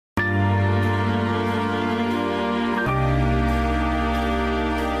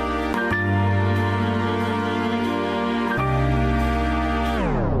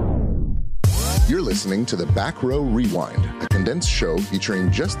listening to the Back Row Rewind, a condensed show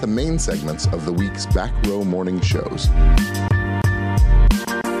featuring just the main segments of the week's Back Row morning shows.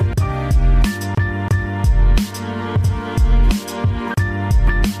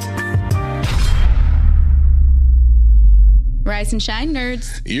 Rise and shine,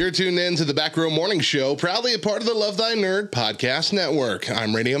 nerds. You're tuned in to the Back Row Morning Show, proudly a part of the Love Thy Nerd podcast network.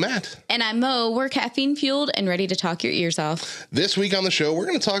 I'm Radio Matt. And I'm Mo. We're caffeine-fueled and ready to talk your ears off. This week on the show, we're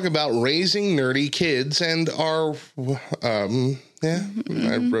going to talk about raising nerdy kids and our... I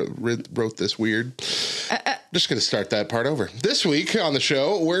wrote this weird. Just going to start that part over. This week on the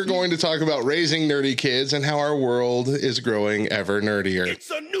show, we're going to talk about raising nerdy kids and how our world is growing ever nerdier.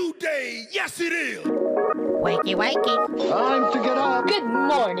 It's a new day. Yes, it is. Wakey, wakey. Time to get up. Good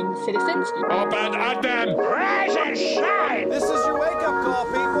morning, citizens. Open Adam. Rise and shine. This is your wake-up call,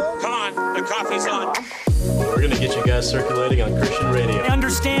 people. Come on, the coffee's on. We're going to get you guys circulating on Christian radio. I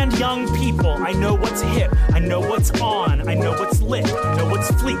understand young people. I know what's hip. I know what's on. I know what's lit. I know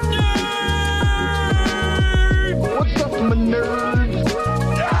what's fleet. Nerd! What's up, my nerds?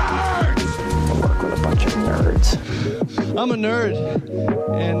 Nerds! I work with a bunch of nerds. I'm a nerd,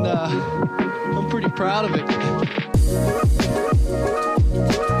 and I'm pretty proud of it.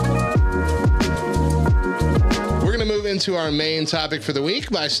 We're going to move into our main topic for the week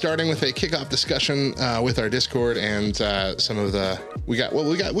by starting with a kickoff discussion with our Discord and some of the we got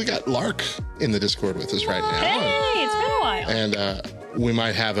Lark in the Discord with us right now. Hey, it's been a while. And we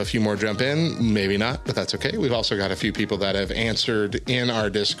might have a few more jump in, maybe not, but that's okay. We've also got a few people that have answered in our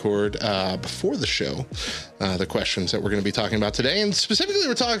Discord before the show the questions that we're going to be talking about today. And specifically,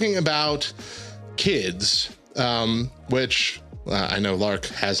 we're talking about kids, which I know Lark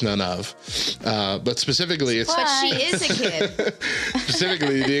has none of, but specifically, it's... But she is a kid.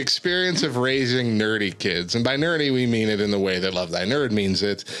 Specifically, the experience of raising nerdy kids. And by nerdy, we mean it in the way that Love Thy Nerd means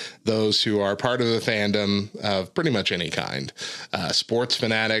it. Those who are part of the fandom of pretty much any kind. Sports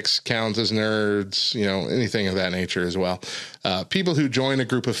fanatics count as nerds, anything of that nature as well. People who join a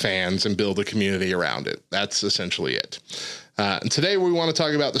group of fans and build a community around it. That's essentially it. And today we want to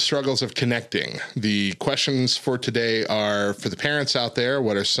talk about the struggles of connecting. The questions for today are for the parents out there.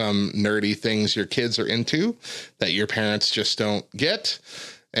 What are some nerdy things your kids are into that your parents just don't get?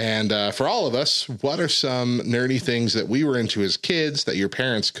 And for all of us, what are some nerdy things that we were into as kids that your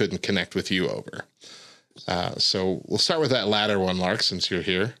parents couldn't connect with you over? So we'll start with that latter one, Lark, since you're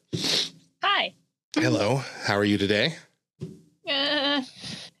here. Hi. Hello. How are you today?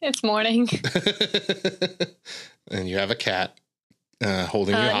 It's morning. And you have a cat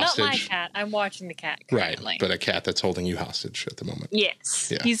holding you hostage. Not my cat. I'm watching the cat currently. Right, but a cat that's holding you hostage at the moment.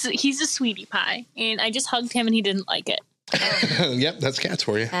 Yes. Yeah. He's a sweetie pie, and I just hugged him, and he didn't like it. Yep, that's cats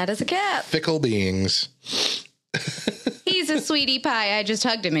for you. That is a cat. Fickle beings. He's a sweetie pie. I just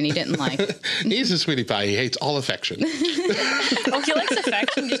hugged him and he didn't like it. He's a sweetie pie. He hates all affection. Oh, he likes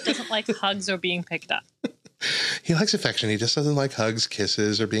affection, just doesn't like hugs or being picked up. He likes affection. He just doesn't like hugs,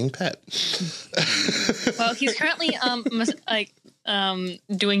 kisses, or being pet. Well, he's currently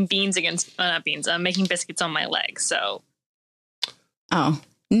doing beans against not beans. Making biscuits on my leg. So. Oh,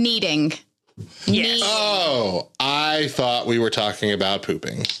 kneading. Yes. Oh, I thought we were talking about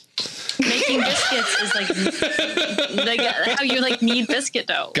pooping. Making biscuits is like how you knead biscuit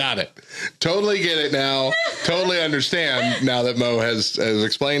dough. Got it. Totally get it now. Totally understand now that Mo has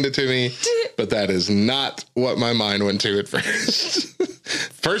explained it to me. But that is not what my mind went to at first.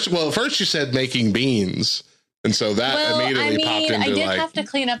 First you said making beans. And so that immediately popped into I did have to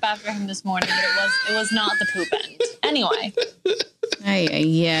clean up after him this morning, but it was not the poop end. Anyway.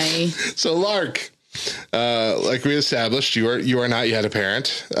 Ay. So Lark, like we established, you are not yet a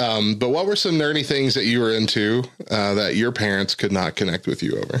parent. But what were some nerdy things that you were into that your parents could not connect with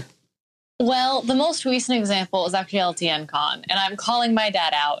you over? Well, the most recent example is actually LTN Con, and I'm calling my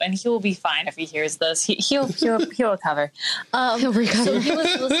dad out, and he will be fine if he hears this. He'll recover. He'll recover. So he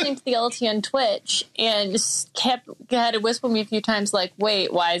was listening to the LTN Twitch and just had to whisper me a few times, like,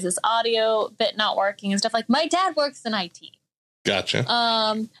 "Wait, why is this audio bit not working?" and stuff like. My dad works in IT. Gotcha.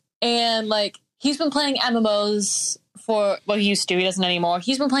 And he's been playing MMOs he used to. He doesn't anymore.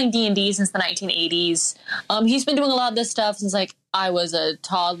 He's been playing D&D since the 1980s. He's been doing a lot of this stuff since I was a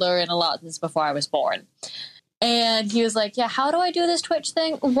toddler and a lot since before I was born. And he was like, yeah, how do I do this Twitch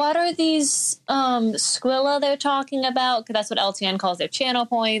thing? What are these Squilla they're talking about? Because that's what LTN calls their channel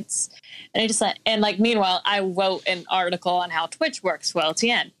points. And I just meanwhile, I wrote an article on how Twitch works for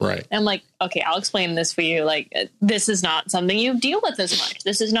LTN. Right. And I'm like, okay, I'll explain this for you. This is not something you deal with as much.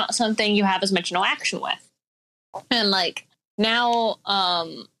 This is not something you have as much interaction with. And now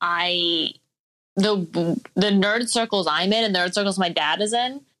the nerd circles I'm in and the nerd circles my dad is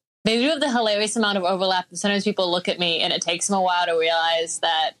in, they do have the hilarious amount of overlap. Sometimes people look at me and it takes them a while to realize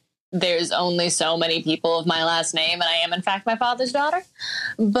that there's only so many people of my last name and I am in fact my father's daughter.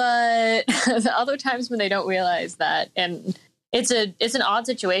 But the other times when they don't realize that, and it's an odd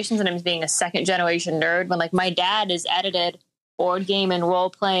situation sometimes being a second generation nerd when like my dad has edited board game and role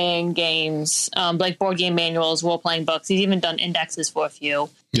playing games, like board game manuals, role playing books. He's even done indexes for a few.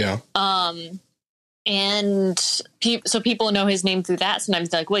 Yeah. And so people know his name through that. Sometimes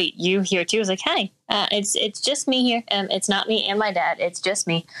they're like, wait, you here too? I was like, hey, it's just me here. It's not me and my dad. It's just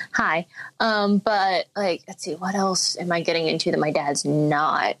me. Hi. But like, let's see, what else am I getting into that my dad's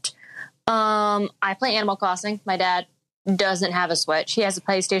not? I play Animal Crossing. My dad doesn't have a Switch. He has a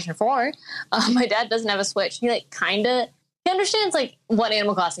PlayStation 4. My dad doesn't have a Switch. He like he understands like what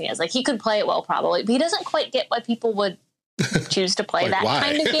Animal Crossing is. Like he could play it well probably, but he doesn't quite get why people would choose to play that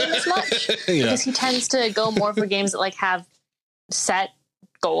kind of game as much. Yeah. Because he tends to go more for games that like have set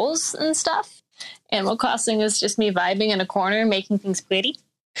goals and stuff. Animal Crossing is just me vibing in a corner, making things pretty.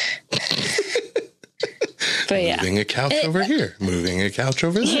 But yeah. Moving a couch over here. Moving a couch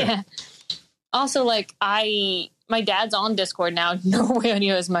over there. Yeah. Also, like my dad's on Discord now, nowhere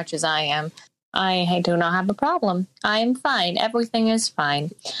near as much as I am. I do not have a problem. I am fine. Everything is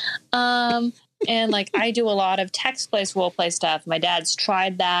fine. And like I do a lot of text-based role-play stuff. My dad's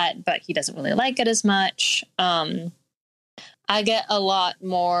tried that, but he doesn't really like it as much. I get a lot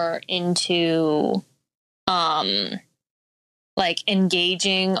more into like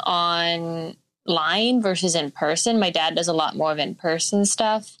engaging online versus in person. My dad does a lot more of in-person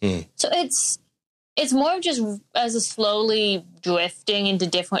stuff. So it's more of just as a slowly drifting into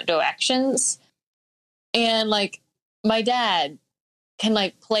different directions. And like my dad can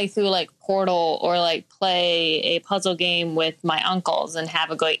like play through like Portal or like play a puzzle game with my uncles and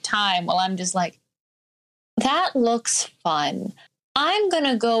have a great time. While I'm just like, that looks fun. I'm going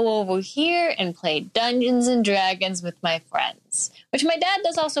to go over here and play Dungeons and Dragons with my friends, which my dad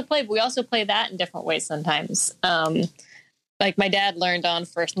does also play, but we also play that in different ways sometimes. Like my dad learned on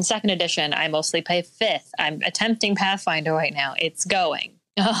 1st and 2nd edition. I mostly play 5th. I'm attempting Pathfinder right now. It's going.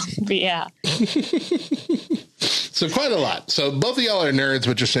 But yeah. So quite a lot. So both of y'all are nerds,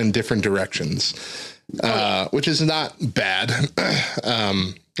 but just in different directions, which is not bad.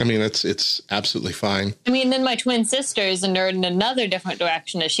 I mean, it's absolutely fine. I mean, then my twin sister is a nerd in another different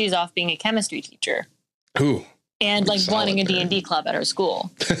direction as she's off being a chemistry teacher. Ooh. And like running a D&D club at her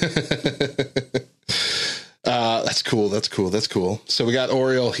school. That's cool. That's cool. That's cool. So we got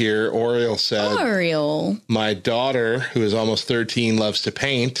Oriole here. Oriole said, my daughter, who is almost 13, loves to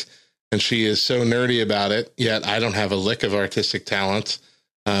paint, and she is so nerdy about it, yet I don't have a lick of artistic talent.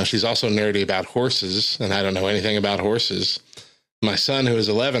 She's also nerdy about horses, and I don't know anything about horses. My son, who is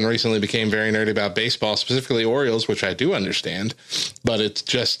 11, recently became very nerdy about baseball, specifically Orioles, which I do understand, but it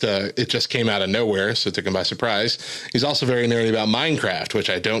just came out of nowhere, so it took him by surprise. He's also very nerdy about Minecraft,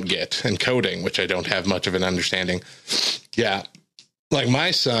 which I don't get, and coding, which I don't have much of an understanding. Yeah, like my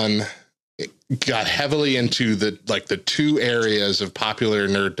son got heavily into the two areas of popular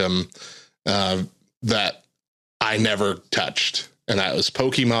nerddom that I never touched, and that was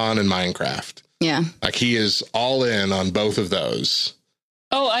Pokemon and Minecraft. Yeah. Like he is all in on both of those.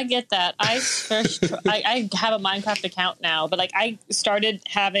 Oh, I get that. I have a Minecraft account now, but like I started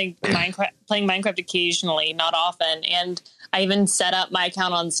having playing Minecraft occasionally, not often. And I even set up my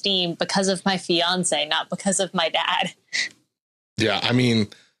account on Steam because of my fiance, not because of my dad. Yeah. I mean,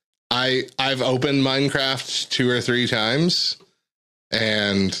 I've opened Minecraft 2 or 3 times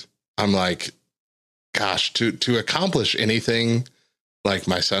and I'm like, gosh, to accomplish anything like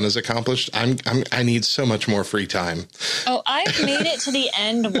my son has accomplished, I need so much more free time. Oh, I've made it to the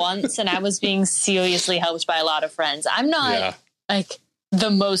end once, and I was being seriously helped by a lot of friends. I'm not like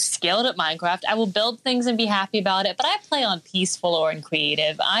the most skilled at Minecraft. I will build things and be happy about it, but I play on peaceful or in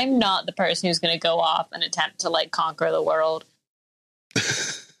creative. I'm not the person who's going to go off and attempt to like conquer the world.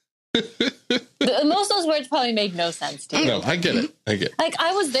 Most of those words probably made no sense to you. No, I get it. Like,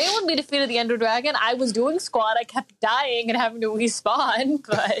 I was there when we defeated the Ender Dragon. I was doing squad. I kept dying and having to respawn,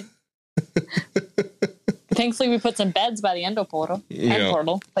 but thankfully we put some beds by the Ender portal.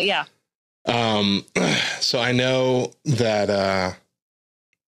 Portal. But yeah. So I know that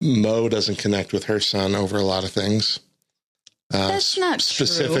Mo doesn't connect with her son over a lot of things. That's not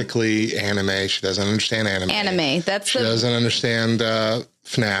specifically true. Anime. She doesn't understand anime. She doesn't understand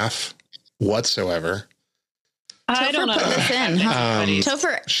FNAF whatsoever. I don't know.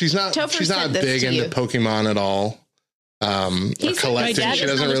 She's not big into Pokemon at all. collecting. She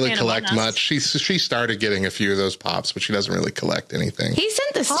doesn't really collect much. She started getting a few of those pops, but she doesn't really collect anything. He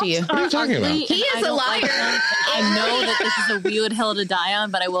sent this to you. What are you talking about? He is a liar. I know that this is a weird hill to die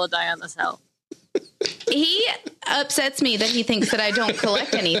on, but I will die on this hill. He upsets me that he thinks that I don't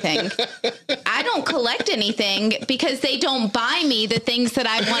collect anything. I don't collect anything because they don't buy me the things that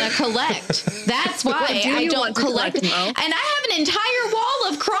I want to collect. That's why I don't collect. And I have an entire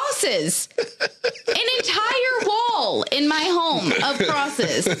wall of crosses. An entire wall in my home of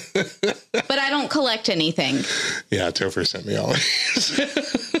crosses. But I don't collect anything. Yeah, Topher sent me all these.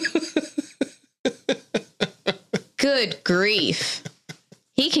 Good grief.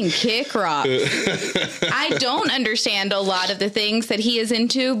 He can kick rocks. I don't understand a lot of the things that he is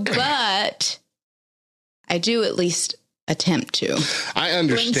into, but I do at least attempt to. I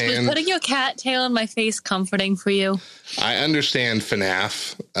understand. Was putting your cat tail in my face comforting for you? I understand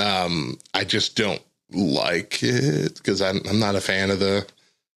FNAF. I just don't like it because I'm not a fan of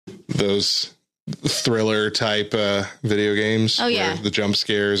those thriller type video games. Oh, yeah. The jump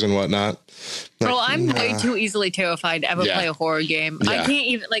scares and whatnot. Bro, I'm way too easily terrified to ever play a horror game. Yeah. I can't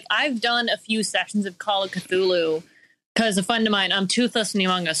even, I've done a few sessions of Call of Cthulhu because a friend of mine, Toothless in the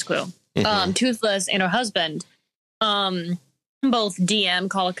Among Us crew, Toothless and her husband, both DM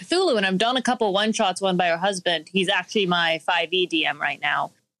Call of Cthulhu, and I've done a couple one-shots, one by her husband. He's actually my 5e DM right now.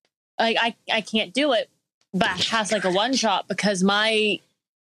 I can't do it, but past a one-shot because my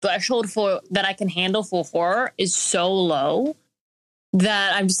threshold for that I can handle for horror is so low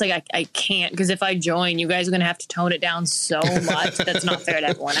that I'm just I can't, because if I join, you guys are going to have to tone it down so much. That's not fair to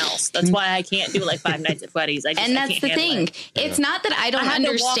everyone else. That's why I can't do Five Nights at Freddy's. And that's the thing. It's not that I don't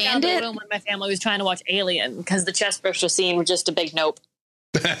understand it. When my family was trying to watch Alien because the chest burster scene was just a big nope.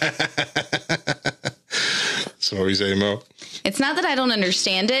 So what are you saying, Mo? It's not that I don't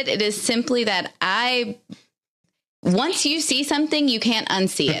understand it. It is simply that once you see something, you can't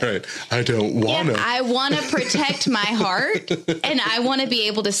unsee it. Right. I don't want to. I want to protect my heart, and I want to be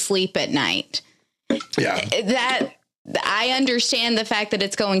able to sleep at night. Yeah. That I understand the fact that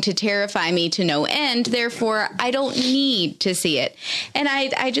it's going to terrify me to no end. Therefore, I don't need to see it. And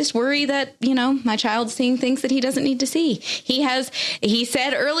I just worry that, my child's seeing things that he doesn't need to see. He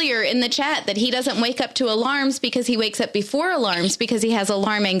said earlier in the chat that he doesn't wake up to alarms because he wakes up before alarms because he has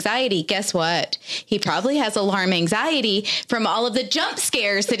alarm anxiety. Guess what? He probably has alarm anxiety from all of the jump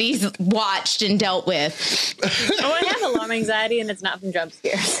scares that he's watched and dealt with. Oh, I have alarm anxiety and it's not from jump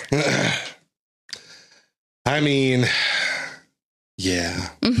scares. I mean, yeah,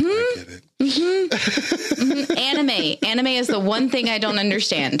 I get it. Anime is the one thing I don't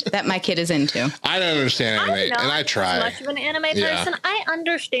understand that my kid is into. I don't understand anime, and I try. I'm not much of an anime person. I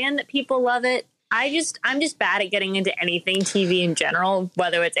understand that people love it. I'm just bad at getting into anything TV in general,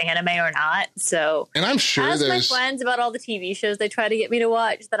 whether it's anime or not. So, and I'm sure ask my friends about all the TV shows they try to get me to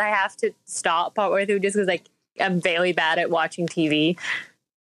watch that I have to stop partway through just because I'm very bad at watching TV.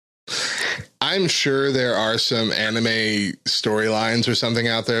 I'm sure there are some anime storylines or something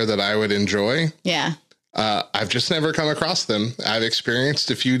out there that I would enjoy. Yeah. I've just never come across them. I've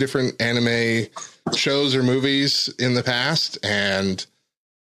experienced a few different anime shows or movies in the past, and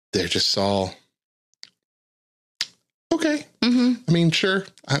they're just all okay. I mean, sure,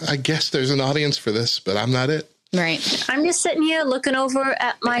 I guess there's an audience for this, but I'm not it. Right. I'm just sitting here looking over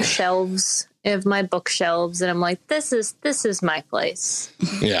at my shelves of my bookshelves, and I'm like, this is my place.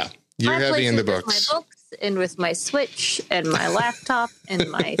 Yeah. You're heavy into books. My books and with my Switch and my laptop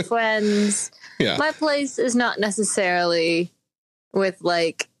and my friends. Yeah. My place is not necessarily with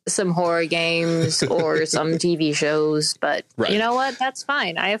some horror games or some TV shows, but you know what? That's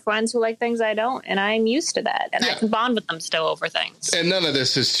fine. I have friends who like things I don't, and I'm used to that, and I can bond with them still over things. And none of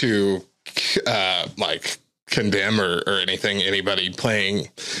this is to condemn or anything, anybody playing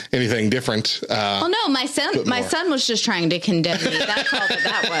anything different. Well, no, my son was just trying to condemn me. That's all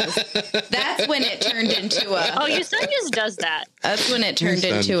that was. That's when it turned into a... Oh, your son just does that. That's when it turned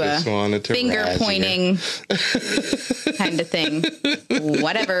into a finger pointing kind of thing.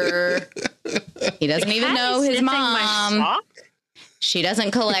 Whatever. He doesn't even know his mom. She doesn't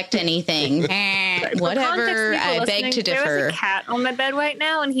collect anything. Whatever. I beg to differ. There is a cat on my bed right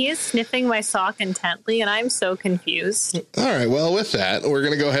now, and he is sniffing my sock intently, and I'm so confused. All right. Well, with that, we're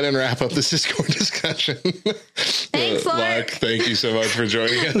going to go ahead and wrap up this Discord discussion. Thanks, Lark. Thank you so much for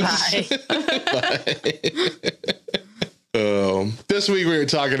joining us. Bye. This week we were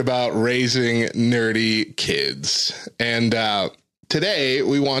talking about raising nerdy kids. And today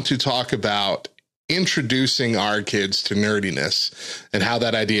we want to talk about introducing our kids to nerdiness and how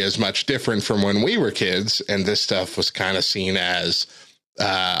that idea is much different from when we were kids. And this stuff was kind of seen as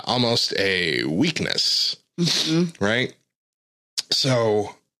almost a weakness. Right?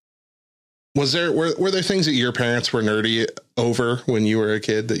 So were there things that your parents were nerdy over when you were a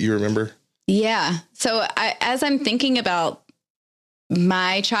kid that you remember? Yeah. So as I'm thinking about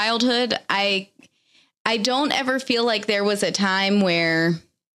my childhood, I don't ever feel like there was a time where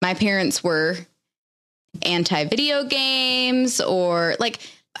my parents were anti-video games or like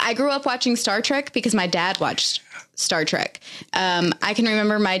I grew up watching Star Trek because my dad watched Star Trek. I can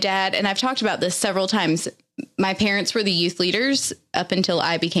remember my dad, and I've talked about this several times. My parents were the youth leaders up until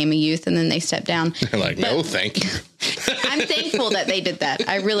I became a youth, and then they stepped down. They're like, no, thank you. I'm thankful that they did that.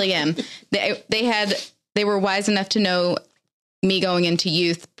 I really am. They were wise enough to know me going into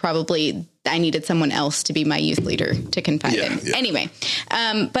youth. Probably I needed someone else to be my youth leader to confide in. Yeah. Anyway,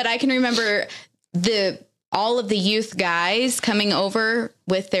 but I can remember all of the youth guys coming over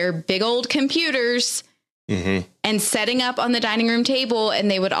with their big old computers and setting up on the dining room table, and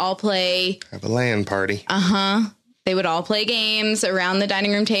they would all play. Have a LAN party. They would all play games around the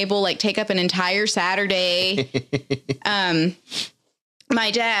dining room table, like take up an entire Saturday.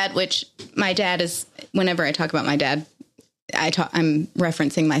 My dad is, whenever I talk about my dad, I'm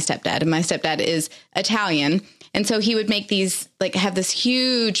referencing my stepdad, and my stepdad is Italian. And so he would make these, like, have this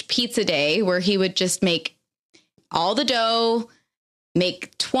huge pizza day where he would just make all the dough,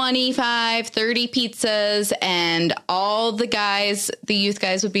 make 25, 30 pizzas, and all the youth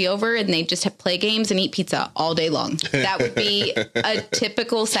guys would be over, and they'd just play games and eat pizza all day long. That would be a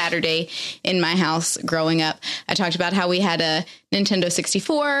typical Saturday in my house growing up. I talked about how we had a Nintendo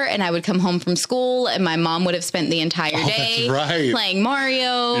 64, and I would come home from school, and my mom would have spent the entire day playing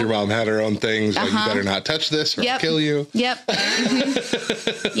Mario. Your mom had her own things. Like, you better not touch this or I'll kill you. Yep.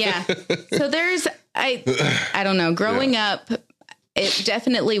 Yeah. So there's, I don't know, growing up, it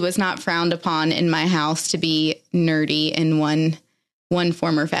definitely was not frowned upon in my house to be nerdy in one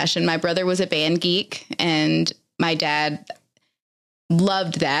form or fashion. My brother was a band geek, and my dad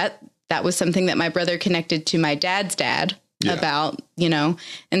loved that. That was something that my brother connected to my dad's dad about,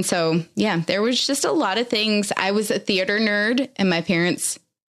 and so, there was just a lot of things. I was a theater nerd, and my parents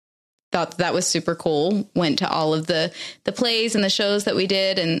thought that was super cool. Went to all of the plays and the shows that we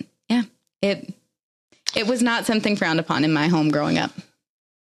did. And it was not something frowned upon in my home growing up.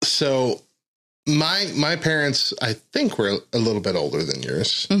 So my parents, I think, were a little bit older than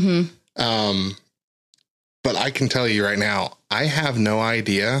yours. But I can tell you right now, I have no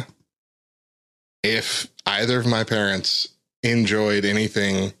idea if either of my parents enjoyed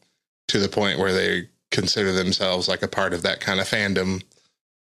anything to the point where they consider themselves like a part of that kind of fandom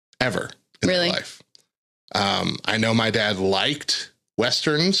ever in their life. I know my dad liked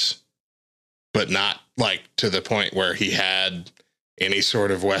Westerns, but not like to the point where he had any sort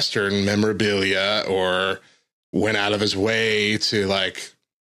of Western memorabilia or went out of his way to like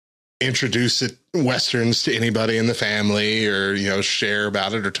introduce Westerns to anybody in the family or, share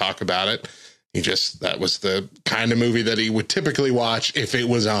about it or talk about it. That was the kind of movie that he would typically watch if it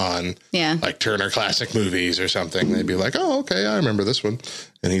was on, like Turner Classic Movies or something. They'd be like, oh, okay, I remember this one.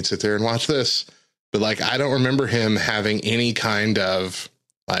 And he'd sit there and watch this. But like, I don't remember him having any kind of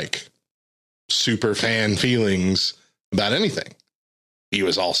like super fan feelings about anything. He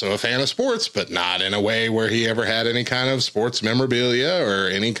was also a fan of sports, but not in a way where he ever had any kind of sports memorabilia or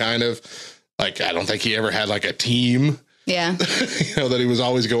any kind of like, I don't think he ever had like a team. Yeah. That he was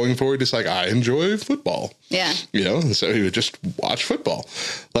always going for. Just like, I enjoy football. Yeah. And so he would just watch football.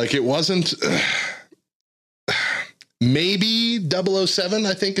 Like it wasn't maybe 007,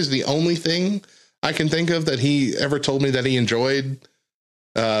 I think, is the only thing I can think of that he ever told me that he enjoyed.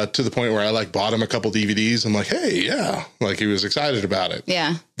 To the point where I like bought him a couple DVDs. I'm like, hey, yeah. Like he was excited about it.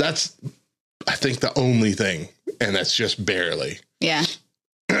 Yeah. That's, I think, the only thing. And that's just barely. Yeah.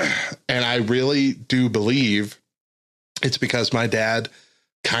 And I really do believe it's because my dad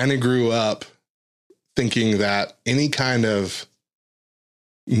kind of grew up thinking that any kind of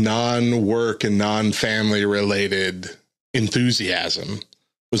non-work and non-family related enthusiasm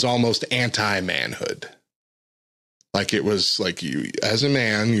was almost anti-manhood. Like it was like you, as a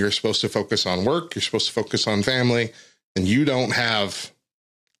man, you're supposed to focus on work. You're supposed to focus on family, and you don't have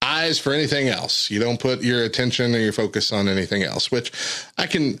eyes for anything else. You don't put your attention or your focus on anything else, which I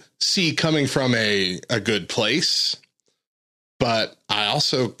can see coming from a good place. But I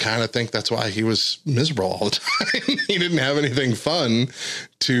also kind of think that's why he was miserable all the time. He didn't have anything fun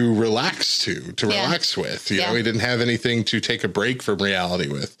to relax relax with. He didn't have anything to take a break from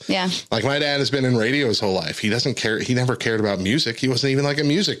reality with. Yeah. Like my dad has been in radio his whole life. He doesn't care. He never cared about music. He wasn't even like a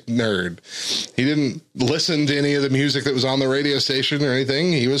music nerd. He didn't listen to any of the music that was on the radio station or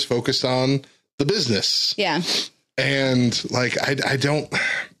anything. He was focused on the business. Yeah. And like,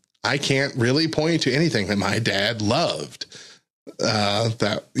 I can't really point to anything that my dad loved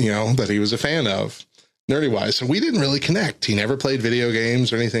that he was a fan of nerdy wise. So we didn't really connect. He never played video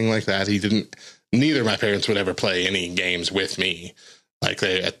games or anything like that. Neither of my parents would ever play any games with me. Like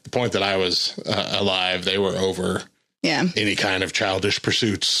at the point that I was alive, they were over any kind of childish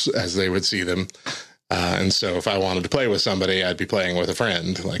pursuits as they would see them. And so if I wanted to play with somebody, I'd be playing with a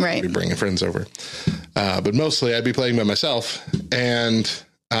friend, like I'd be bringing friends over. But mostly I'd be playing by myself. And,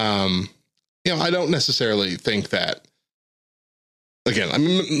 I don't necessarily think that, again,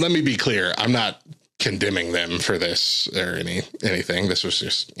 let me be clear. I'm not condemning them for this or anything. This was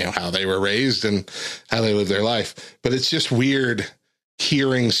just, how they were raised and how they lived their life. But it's just weird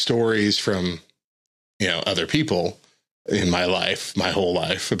hearing stories from, other people in my life, my whole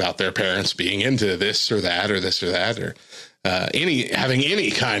life, about their parents being into this or that, or having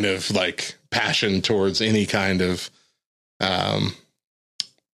any kind of like passion towards any kind of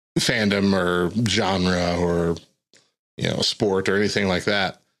fandom or genre or, sport or anything like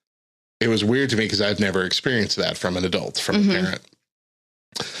that. It was weird to me because I've never experienced that from an adult, from a parent.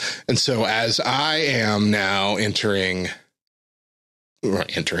 And so as I am now now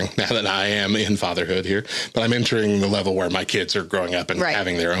that I am in fatherhood here, but I'm entering the level where my kids are growing up and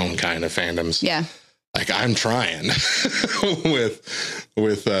having their own kind of fandoms. Yeah. Like I'm trying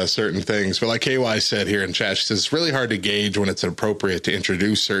with certain things, but like KY said here in chat, she says it's really hard to gauge when it's appropriate to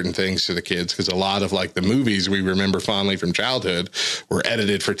introduce certain things to the kids because a lot of like the movies we remember fondly from childhood were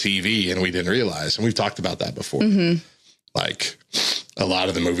edited for TV and we didn't realize. And we've talked about that before. Like a lot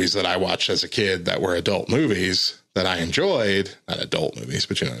of the movies that I watched as a kid that were adult movies that I enjoyed, not adult movies,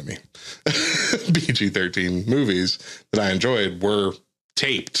 but you know what I mean, PG-13 movies that I enjoyed were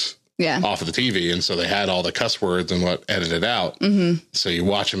taped off of the TV. And so they had all the cuss words and what edited out. So you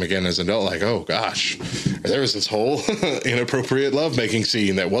watch them again as an adult, like, oh gosh, there was this whole inappropriate lovemaking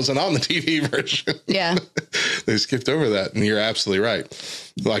scene that wasn't on the TV version. Yeah. They skipped over that. And you're absolutely right.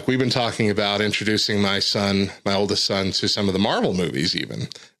 Like we've been talking about introducing my oldest son to some of the Marvel movies, even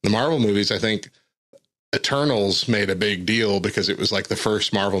the Marvel movies. I think Eternals made a big deal because it was like the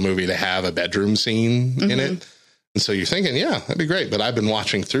first Marvel movie to have a bedroom scene in it. And so you're thinking, yeah, that'd be great. But I've been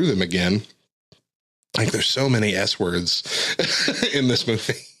watching through them again. Like there's so many S words in this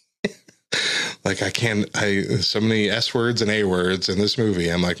movie. Like so many S words and A words in this movie.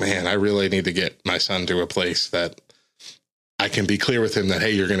 I'm like, man, I really need to get my son to a place that I can be clear with him that,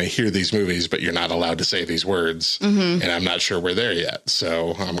 hey, you're going to hear these movies, but you're not allowed to say these words. And I'm not sure we're there yet.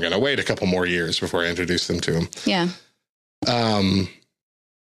 So I'm going to wait a couple more years before I introduce them to him. Yeah.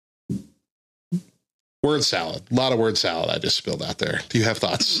 Word salad. A lot of word salad I just spilled out there. Do you have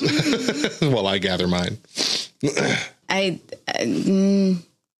thoughts while I gather mine?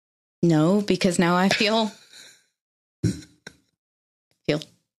 No, because now I feel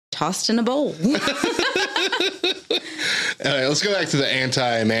tossed in a bowl. All right, let's go back to the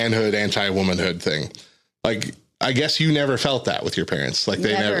anti-manhood, anti-womanhood thing. Like, I guess you never felt that with your parents. Like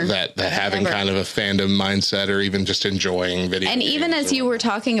they never that having kind of a fandom mindset or even just enjoying video games. And even as you were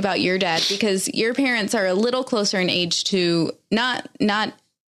talking about your dad, because your parents are a little closer in age to not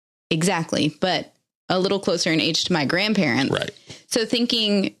exactly, but a little closer in age to my grandparents. Right. So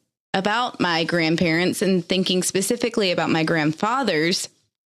thinking about my grandparents and thinking specifically about my grandfathers,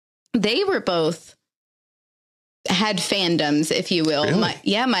 they were both had fandoms, if you will. Really?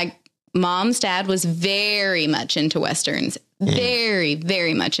 My mom's dad was very much into Westerns, very,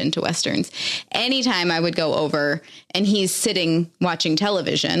 very much into Westerns. Anytime I would go over and he's sitting watching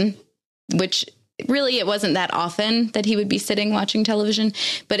television, which really it wasn't that often that he would be sitting watching television.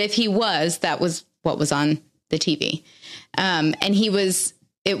 But if he was, that was what was on the TV. And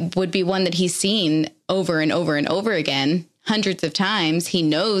it would be one that he's seen over and over and over again, hundreds of times. He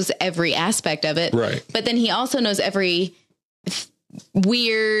knows every aspect of it. Right. But then he also knows every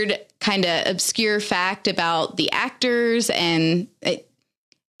weird kind of obscure fact about the actors, and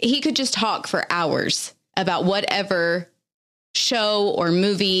he could just talk for hours about whatever show or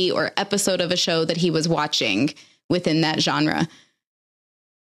movie or episode of a show that he was watching within that genre,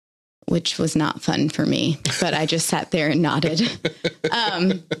 which was not fun for me, but I just sat there and nodded.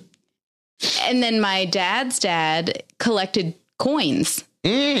 And then my dad's dad collected coins.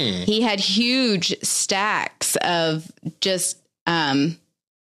 He had huge stacks of just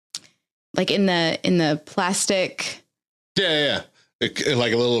like in the plastic. Yeah.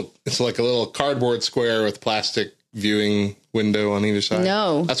 It's like a little cardboard square with plastic viewing window on either side.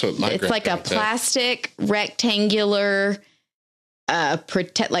 No, that's what it's like a plastic rectangular,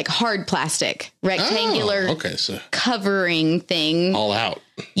 like hard plastic rectangular so covering thing. All out.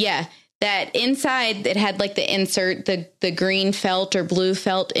 Yeah. that inside it had like the insert, the green felt or blue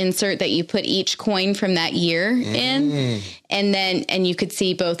felt insert that you put each coin from that year in. And you could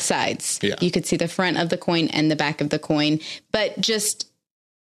see both sides. Yeah. You could see the front of the coin and the back of the coin, but just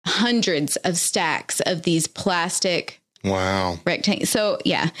hundreds of stacks of these plastic rectangles. So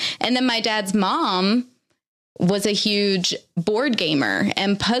yeah. And then my dad's mom was a huge board gamer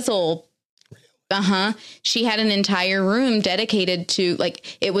and puzzle. She had an entire room dedicated to,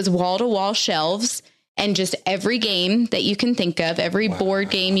 like, it was wall to wall shelves and just every game that you can think of, every board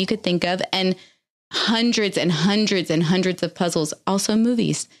game you could think of, and hundreds and hundreds and hundreds of puzzles. Also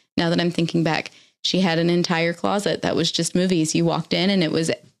movies. Now that I'm thinking back, she had an entire closet that was just movies. You walked in and it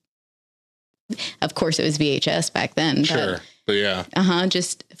was, of course it was VHS back then. Sure. But yeah.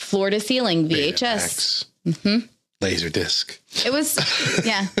 Just floor to ceiling VHS. Laser disc. It was,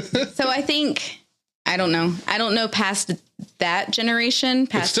 yeah. So I think, I don't know past that generation.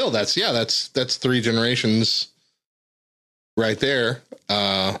 But still, that's 3 generations right there.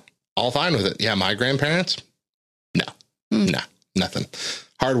 All fine with it. Yeah. My grandparents, no, nothing.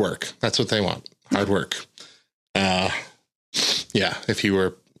 Hard work. That's what they want. Hard work. Yeah. If you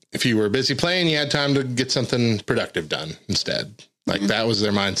were busy playing, you had time to get something productive done instead. Like that was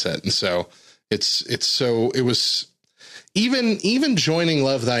their mindset. And so it was even joining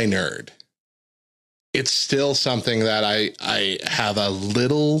Love Thy Nerd. It's still something that I have a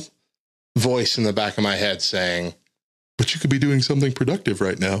little voice in the back of my head saying, but you could be doing something productive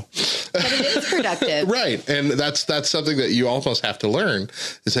right now. But it is productive. Right. And that's something that you almost have to learn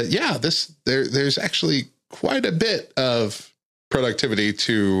is that, yeah, there's actually quite a bit of productivity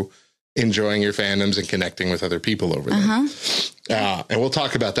to enjoying your fandoms and connecting with other people over there. And we'll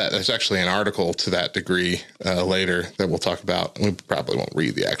talk about that. There's actually an article to that degree later that we'll talk about. We probably won't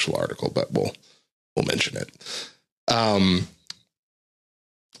read the actual article, but we'll mention it.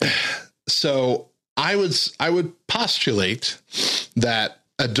 So I would postulate that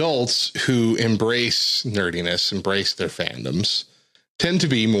adults who embrace nerdiness, embrace their fandoms, tend to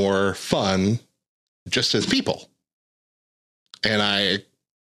be more fun just as people. And I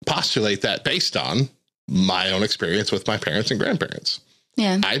postulate that based on my own experience with my parents and grandparents.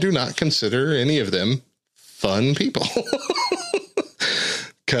 Yeah. I do not consider any of them fun people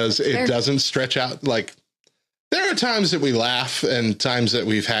because it doesn't stretch out. Like there are times that we laugh and times that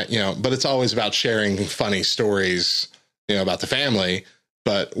we've had, but it's always about sharing funny stories, about the family,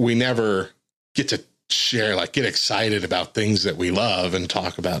 but we never get to share, like get excited about things that we love and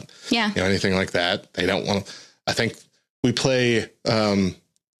talk about, anything like that. They don't want to, I think we play,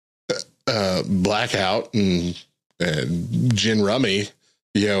 Blackout and gin rummy,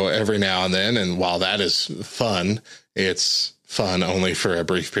 every now and then. And while that is fun, it's fun only for a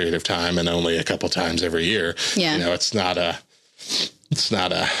brief period of time and only a couple times every year. Yeah. It's not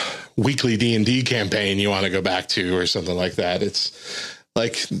a weekly D&D campaign you want to go back to or something like that. It's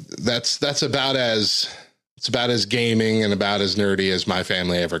like, that's about as gaming and about as nerdy as my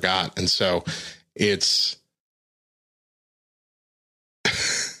family ever got. And so it's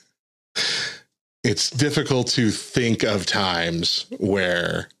difficult to think of times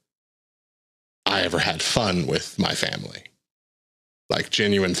where I ever had fun with my family, like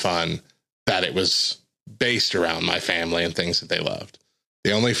genuine fun, that it was based around my family and things that they loved.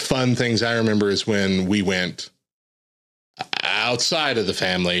 The only fun things I remember is when we went outside of the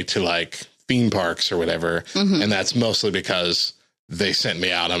family to like theme parks or whatever. And that's mostly because they sent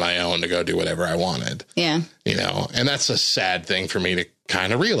me out on my own to go do whatever I wanted. Yeah. And that's a sad thing for me to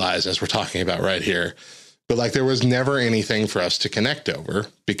kind of realize as we're talking about right here. But like, there was never anything for us to connect over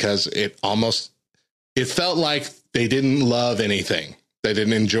because it felt like they didn't love anything. They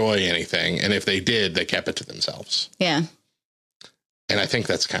didn't enjoy anything. And if they did, they kept it to themselves. Yeah. And I think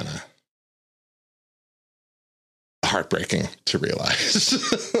that's kind of heartbreaking to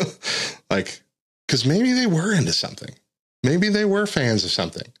realize. Like, because maybe they were into something. Maybe they were fans of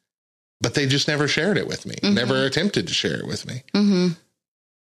something, but they just never shared it with me, never attempted to share it with me.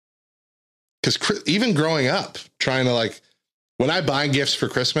 Because even growing up, trying to like, when I buy gifts for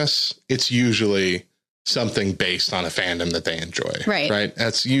Christmas, it's usually something based on a fandom that they enjoy. Right.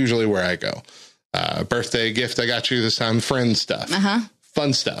 That's usually where I go. Birthday gift I got you this time, Friends stuff,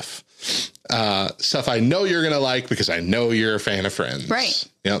 fun stuff, stuff I know you're going to like because I know you're a fan of Friends. Right.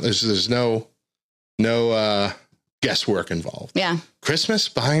 There's no guesswork involved. Yeah. Christmas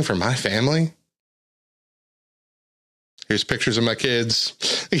buying for my family. Here's pictures of my kids.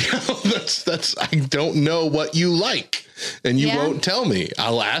 That's I don't know what you like and you won't tell me.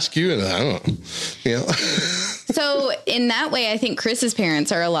 I'll ask you and I don't know. So in that way, I think Chris's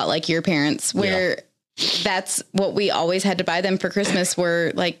parents are a lot like your parents, where that's what we always had to buy them for Christmas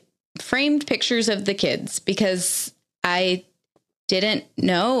were like framed pictures of the kids because I didn't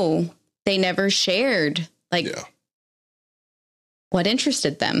know. They never shared what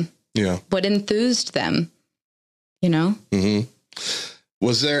interested them. Yeah. What enthused them, you know? Mm-hmm.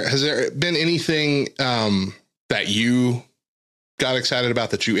 Has there been anything that you got excited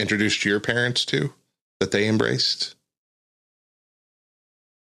about that you introduced your parents to that they embraced?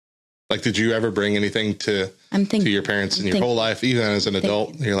 Like, did you ever bring anything to your parents in your whole life, even as an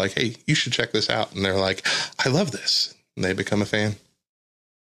adult? You're like, hey, you should check this out. And they're like, I love this. And they become a fan.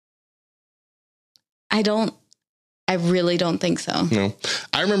 I really don't think so. No.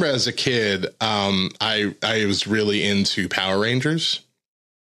 I remember as a kid, I was really into Power Rangers.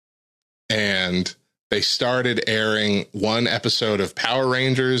 And they started airing one episode of Power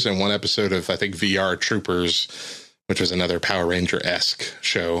Rangers and one episode of, I think, VR Troopers, which was another Power Ranger-esque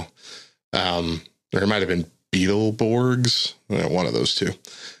show. There might have been Beetleborgs, one of those two.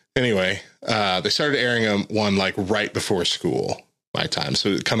 Anyway, they started airing them one like right before school, my time. So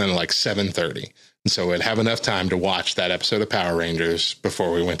it would come in at like 7:30. And so we'd have enough time to watch that episode of Power Rangers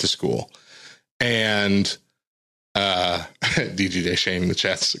before we went to school. And DG Day Shane in the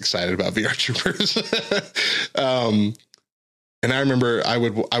chat's excited about VR Troopers. And I remember I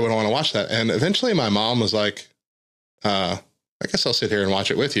would want to watch that. And eventually my mom was like, I guess I'll sit here and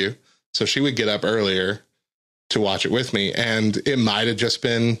watch it with you. So she would get up earlier to watch it with me. And it might have just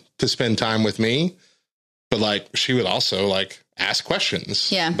been to spend time with me. But like, she would also like ask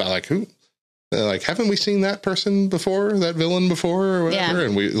questions about like, who, like, haven't we seen that person before, that villain before or whatever? Yeah.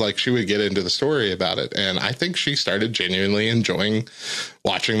 And we like, she would get into the story about it. And I think she started genuinely enjoying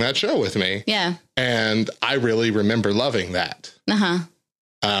watching that show with me. Yeah. And I really remember loving that.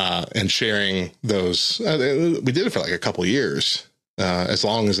 And sharing those. We did it for like a couple years, as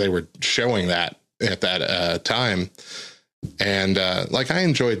long as they were showing that at that time. And like, I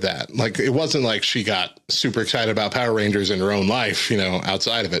enjoyed that. Like, it wasn't like she got super excited about Power Rangers in her own life, you know,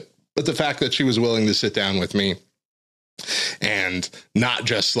 outside of it. But the fact that she was willing to sit down with me and not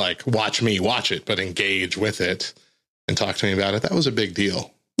just like watch me watch it, but engage with it and talk to me about it, that was a big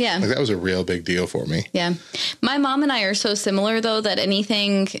deal. Yeah. Like, that was a real big deal for me. Yeah. My mom and I are so similar, though, that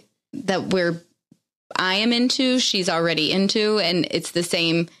anything that I am into, she's already into. And it's the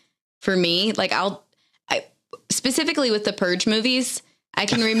same for me. Like, specifically with the Purge movies, I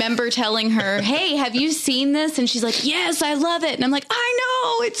can remember telling her, hey, have you seen this? And she's like, yes, I love it. And I'm like, I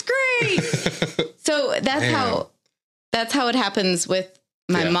know, it's great. So that's how it happens with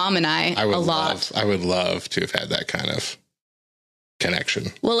my mom and I a lot. I would love to have had that kind of connection.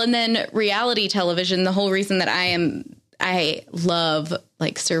 Well, and then reality television, the whole reason that I love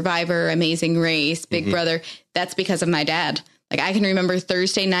like Survivor, Amazing Race, Big Brother, that's because of my dad. Like, I can remember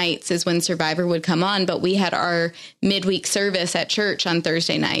Thursday nights is when Survivor would come on, but we had our midweek service at church on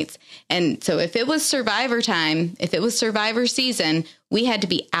Thursday nights. And so if it was Survivor time, if it was Survivor season, we had to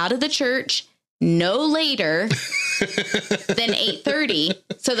be out of the church no later than 8:30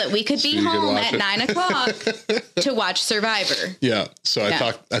 so that we could be home at 9 o'clock to watch Survivor. Yeah. So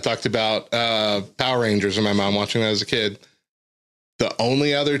I talked about Power Rangers and my mom watching that as a kid. The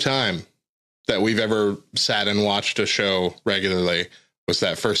only other time that we've ever sat and watched a show regularly was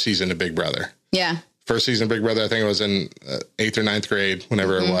that first season of Big Brother. Yeah. First season of Big Brother, I think it was in 8th or 9th grade,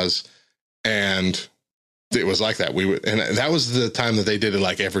 whenever it was. And it was like that. And that was the time that they did it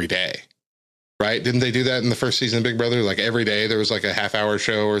like every day, right? Didn't they do that in the first season of Big Brother? Like every day there was like a half-hour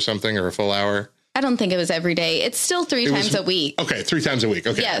show or something, or a full hour? I don't think it was every day. It's still three times a week. Okay, 3 times a week.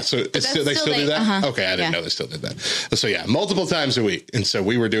 Okay, yeah, so they still do that? Okay, I didn't know they still did that. So yeah, multiple times a week. And so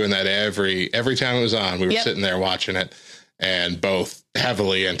we were doing that every time it was on. We were sitting there watching it, and both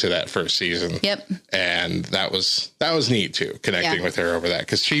heavily into that first season. Yep. And that was neat too, connecting with her over that,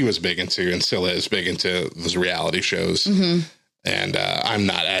 because she was big into, and still is big into, those reality shows. And I'm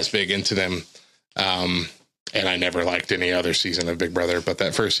not as big into them. And I never liked any other season of Big Brother, but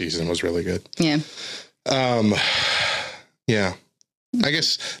that first season was really good. Yeah. Yeah. I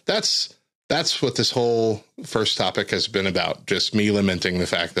guess that's what this whole first topic has been about. Just me lamenting the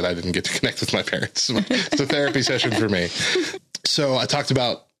fact that I didn't get to connect with my parents. It's a therapy session for me. So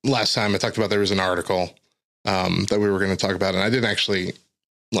last time I talked about there was an article that we were going to talk about, and I didn't actually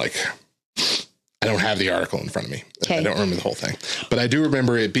I don't have the article in front of me. Okay. I don't remember the whole thing, but I do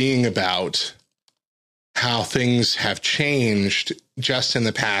remember it being about how things have changed just in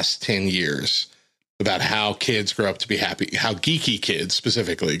the past 10 years, about how kids grow up to be happy, how geeky kids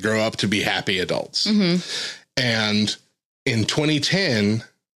specifically grow up to be happy adults. And in 2010,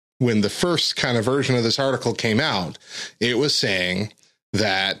 when the first kind of version of this article came out, it was saying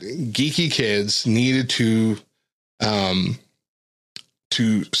that geeky kids needed to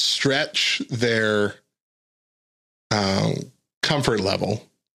to stretch their comfort level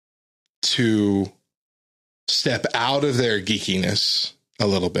to step out of their geekiness a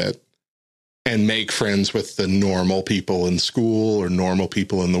little bit and make friends with the normal people in school or normal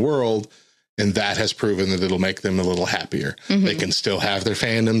people in the world. And that has proven that it'll make them a little happier. Mm-hmm. They can still have their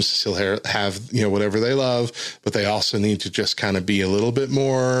fandoms, still have, whatever they love, but they also need to just kind of be a little bit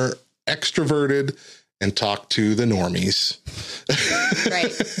more extroverted and talk to the normies.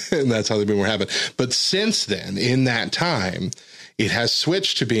 Right. And that's how they've been more happy. But since then, in that time, it has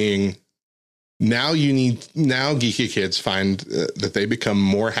switched to being now geeky kids find that they become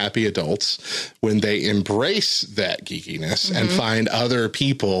more happy adults when they embrace that geekiness mm-hmm. and find other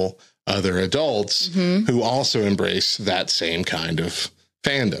people, other adults mm-hmm. who also embrace that same kind of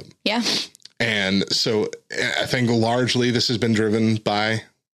fandom. Yeah. And so I think largely this has been driven by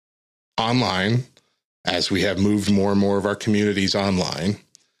online as we have moved more and more of our communities online.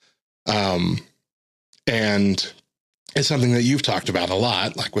 And it's something that you've talked about a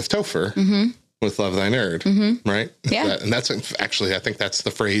lot, like with Topher, mm-hmm. with Love Thy Nerd, mm-hmm. right? Yeah. And that's actually, I think that's the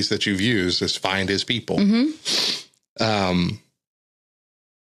phrase that you've used is find his people. Mm-hmm.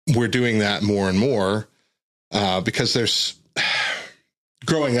 We're doing that more and more because there's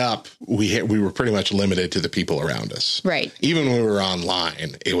growing up, we were pretty much limited to the people around us. Right. Even when we were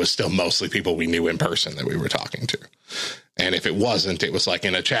online, it was still mostly people we knew in person that we were talking to. And if it wasn't, it was like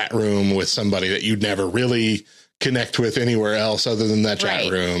in a chat room with somebody that you'd never really connect with anywhere else other than that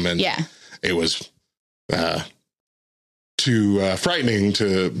chat room. And yeah. It was too frightening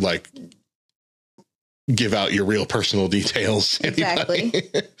to like give out your real personal details. Exactly.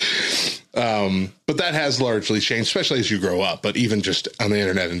 But that has largely changed, especially as you grow up. But even just on the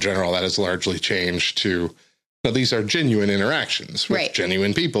internet in general, that has largely changed to, these are genuine interactions with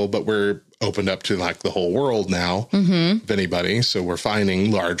genuine people, but we're opened up to like the whole world now, mm-hmm. of anybody. So we're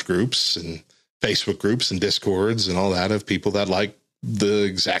finding large groups and Facebook groups and Discords and all that of people that like the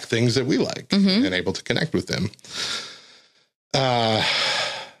exact things that we like mm-hmm. and able to connect with them.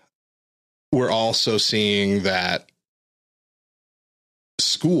 We're also seeing that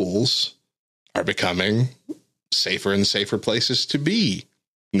schools are becoming safer and safer places to be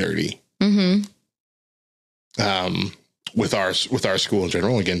nerdy. Mm-hmm. With our school in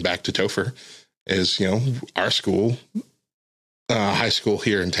general, again, back to Topher, is, our school, high school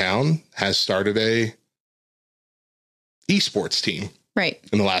here in town has started a esports team. Right.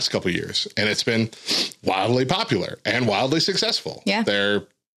 In the last couple of years. And it's been wildly popular and wildly successful. Yeah. They're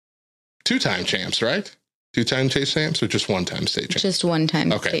 2-time champs, right? 2-time state champs or just 1-time state champs? Just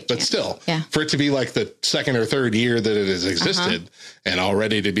 1-time okay, state but champs. still, yeah. For it to be like the second or third year that it has existed and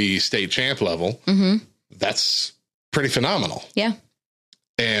already to be state champ level, mm-hmm. that's pretty phenomenal. Yeah.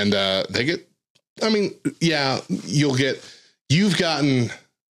 And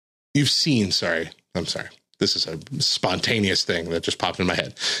you've seen, I'm sorry. This is a spontaneous thing that just popped in my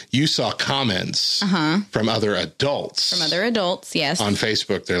head. You saw comments from other adults. From other adults, yes. On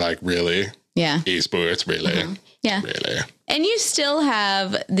Facebook, they're like, really? Yeah. Esports, really? Yeah. Really? And you still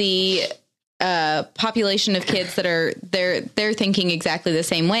have the population of kids that are, they're thinking exactly the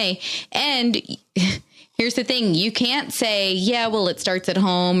same way. And here's the thing. You can't say, yeah, well, it starts at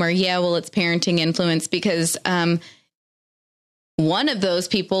home or, yeah, well, it's parenting influence because one of those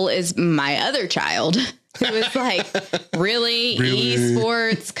people is my other child. Who was like, really?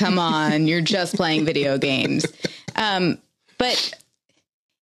 Esports? Come on. You're just playing video games. But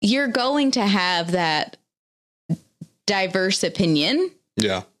you're going to have that diverse opinion.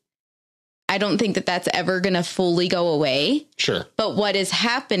 Yeah. I don't think that that's ever going to fully go away. Sure. But what is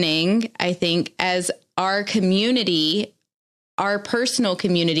happening, I think, as our community, our personal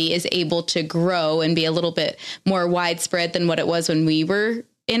community is able to grow and be a little bit more widespread than what it was when we were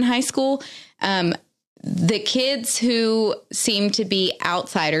in high school. The kids who seem to be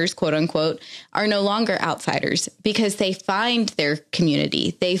outsiders, quote unquote, are no longer outsiders because they find their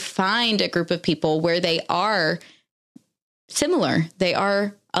community. They find a group of people where they are similar. They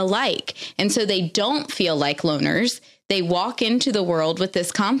are alike. And so they don't feel like loners. They walk into the world with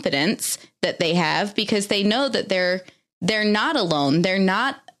this confidence that they have because they know that they're not alone. They're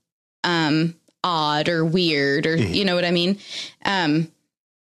not odd or weird or, you know what I mean?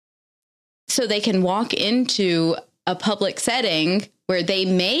 So they can walk into a public setting where they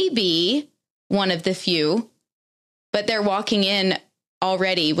may be one of the few, but they're walking in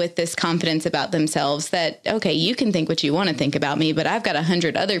already with this confidence about themselves that, okay, you can think what you want to think about me, but I've got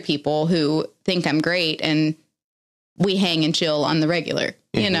 100 other people who think I'm great and we hang and chill on the regular.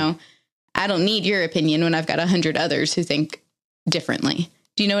 Mm-hmm. I don't need your opinion when I've got 100 others who think differently.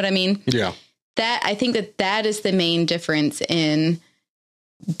 Do you know what I mean? Yeah. I think that is the main difference in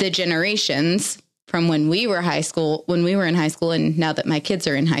the generations from when we were in high school, and now that my kids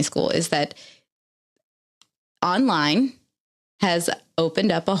are in high school, is that online has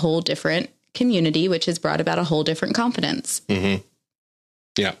opened up a whole different community, which has brought about a whole different confidence. Mm-hmm.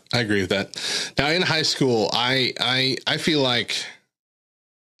 Yeah, I agree with that. Now in high school, I feel like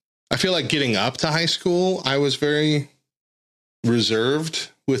getting up to high school, I was very reserved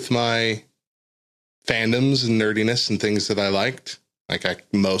with my fandoms and nerdiness and things that I liked. Like I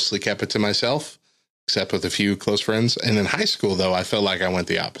mostly kept it to myself, except with a few close friends. And in high school, though, I felt like I went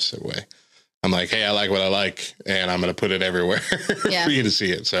the opposite way. I'm like, hey, I like what I like, and I'm going to put it everywhere for you to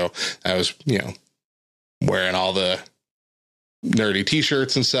see it. So I was, wearing all the nerdy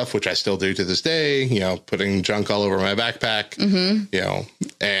t-shirts and stuff, which I still do to this day, putting junk all over my backpack,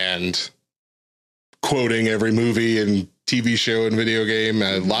 and quoting every movie and TV show and video game.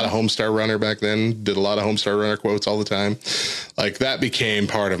 A lot of Homestar Runner back then, did a lot of Homestar Runner quotes all the time. Like that became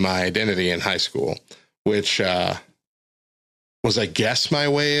part of my identity in high school, which was, I guess, my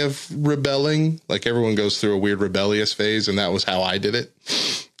way of rebelling. Like everyone goes through a weird rebellious phase, and that was how I did it.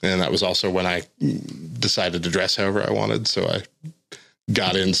 And that was also when I decided to dress however I wanted. So I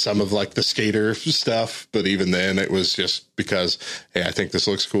got in some of like the skater stuff, but even then it was just because, hey, I think this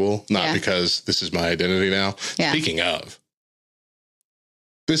looks cool, not because this is my identity now. Yeah. Speaking of,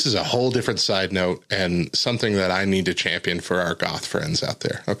 this is a whole different side note and something that I need to champion for our goth friends out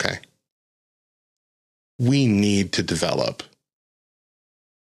there. Okay. We need to develop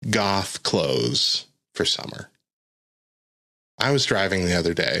goth clothes for summer. I was driving the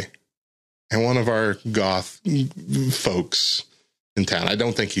other day, and one of our goth folks in town, I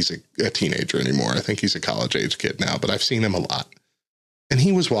don't think he's a teenager anymore. I think he's a college age kid now, but I've seen him a lot. And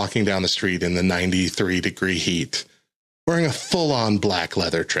he was walking down the street in the 93-degree heat, wearing a full-on black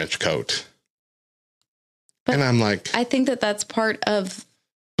leather trench coat. But and I'm like, I think that's part of.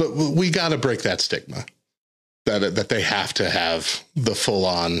 But we got to break that stigma that they have to have the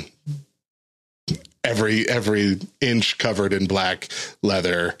full-on. Every inch covered in black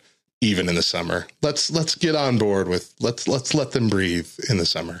leather, even in the summer. Let's get on board with let's let them breathe in the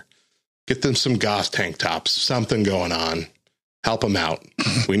summer. Get them some goth tank tops, something going on. Help them out.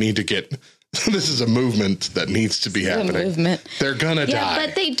 We need to get. This is a movement that needs to be happening. Movement. They're gonna die. Yeah,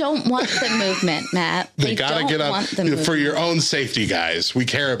 but they don't want the movement, Matt. They gotta get on for your own safety, guys. We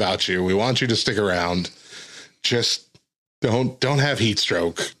care about you. We want you to stick around. Just don't have heat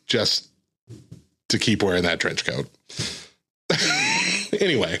stroke. Just to keep wearing that trench coat.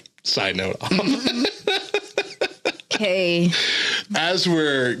 Anyway, side note. Okay. As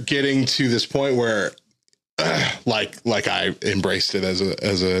we're getting to this point where, like I embraced it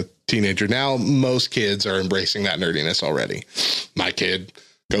as a teenager, now most kids are embracing that nerdiness already. My kid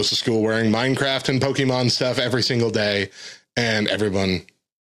goes to school wearing Minecraft and Pokemon stuff every single day, and everyone,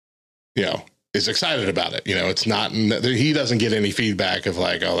 is excited about it. It's not, he doesn't get any feedback of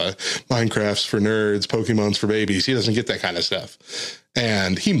like, oh, Minecraft's for nerds, Pokemon's for babies. He doesn't get that kind of stuff.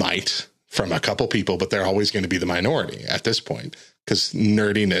 And he might from a couple people, but they're always going to be the minority at this point because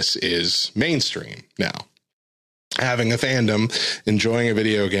nerdiness is mainstream now. Having a fandom, enjoying a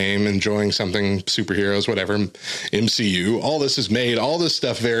video game, enjoying something, superheroes, whatever, MCU, all this has made all this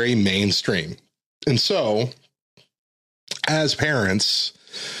stuff very mainstream. And so as parents,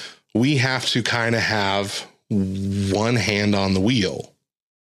 we have to kind of have one hand on the wheel.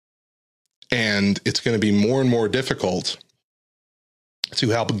 And it's going to be more and more difficult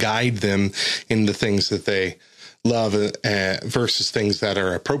to help guide them in the things that they love versus things that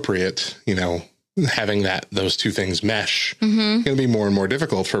are appropriate. Having those two things mesh is going to be more and more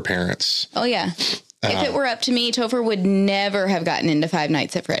difficult for parents. Oh, yeah. If it were up to me, Topher would never have gotten into Five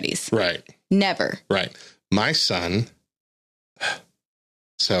Nights at Freddy's. Right. Never. Right. My son...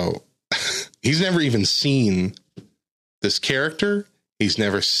 So he's never even seen this character. He's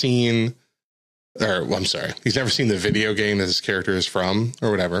never seen the video game that this character is from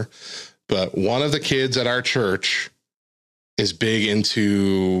or whatever. But one of the kids at our church is big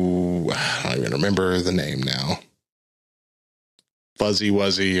into, I don't even remember the name now. Fuzzy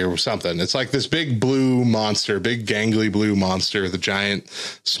Wuzzy or something. It's like this big blue monster, big gangly blue monster, the giant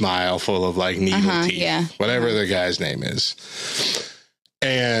smile full of like needle teeth, whatever the guy's name is.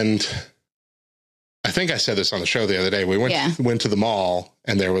 And I think I said this on the show the other day. We went to the mall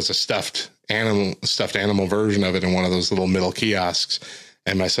and there was a stuffed animal version of it in one of those little middle kiosks.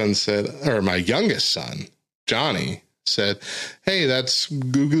 And my youngest son, Johnny, said, "Hey, that's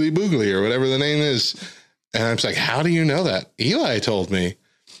Googly Boogly," or whatever the name is. And I was like, "How do you know that?" Eli told me.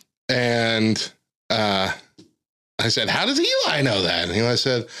 And I said, "How does Eli know that?" And Eli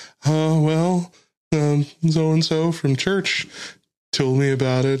said, "Oh, well, so-and-so from church told me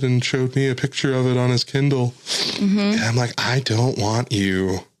about it and showed me a picture of it on his Kindle. And I'm like, I don't want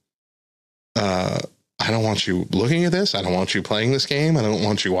you looking at this. I don't want you playing this game. I don't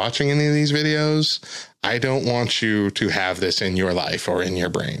want you watching any of these videos. I don't want you to have this in your life or in your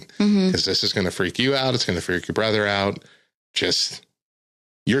brain, because this is going to freak you out. It's going to freak your brother out. Just,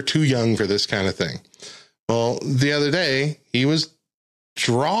 you're too young for this kind of thing. Well, the other day he was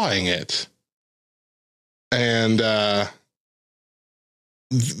drawing it, and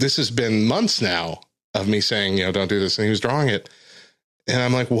this has been months now of me saying, don't do this. And he was drawing it. And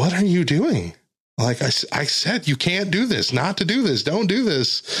I'm like, what are you doing? Like, I said, you can't do this, not to do this. Don't do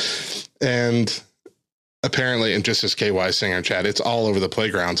this. And apparently, and just as KY saying in chat, it's all over the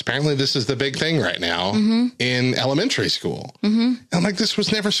playgrounds. Apparently this is the big thing right now in elementary school. And I'm like, this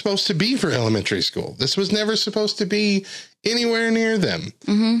was never supposed to be for elementary school. This was never supposed to be anywhere near them.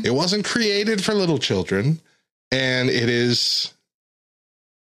 It wasn't created for little children. And it is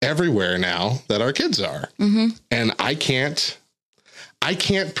everywhere now that our kids are. And I can't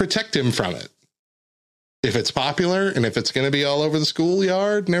protect him from it. If it's popular and if it's going to be all over the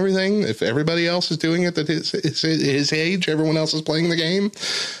schoolyard and everything, if everybody else is doing it, that his age, everyone else is playing the game,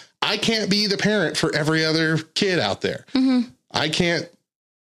 I can't be the parent for every other kid out there. I can't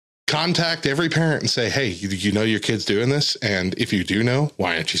contact every parent and say, hey, you know your kid's doing this? And if you do know,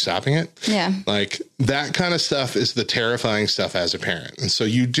 why aren't you stopping it? Yeah. Like, that kind of stuff is the terrifying stuff as a parent. And so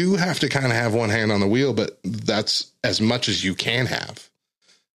you do have to kind of have one hand on the wheel, but that's as much as you can have.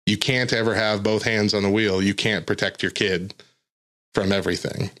 You can't ever have both hands on the wheel. You can't protect your kid from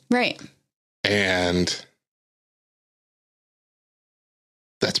everything. Right. And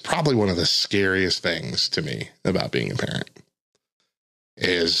that's probably one of the scariest things to me about being a parent,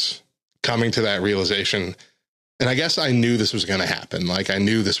 is coming to that realization. And I guess I knew this was going to happen. Like, I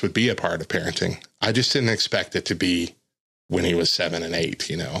knew this would be a part of parenting. I just didn't expect it to be when he was 7 and 8,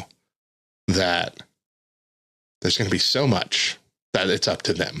 that there's going to be so much that it's up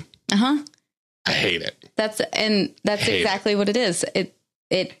to them. I hate it. That's exactly what it is.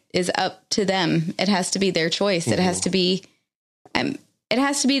 It is up to them. It has to be their choice. It has to be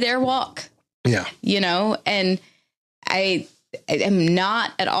their walk. Yeah. And I am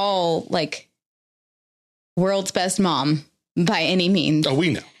not at all like world's best mom by any means. Oh,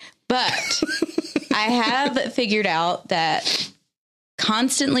 we know. But I have figured out that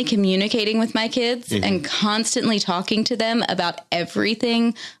constantly communicating with my kids and constantly talking to them about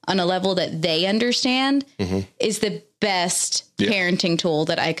everything on a level that they understand is the best parenting tool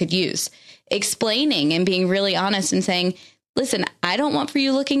that I could use. Explaining and being really honest and saying, listen, I don't want for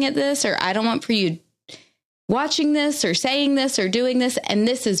you looking at this, or I don't want for you watching this or saying this or doing this. And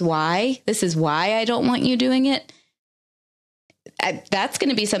this is why I don't want you doing it. That's going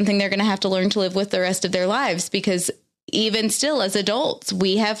to be something they're going to have to learn to live with the rest of their lives, because even still, as adults,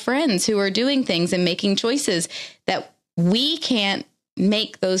 we have friends who are doing things and making choices that we can't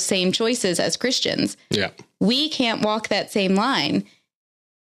make those same choices as Christians. Yeah. We can't walk that same line,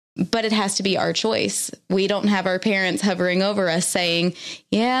 but it has to be our choice. We don't have our parents hovering over us saying,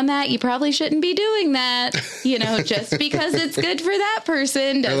 yeah, Matt, you probably shouldn't be doing that. Just because it's good for that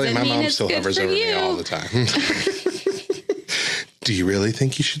person doesn't mean it's good for you. Me all the time. Do you really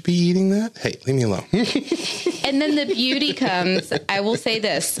think you should be eating that? Hey, leave me alone. And then the beauty comes, I will say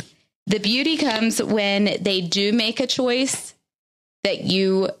this, the beauty comes when they do make a choice that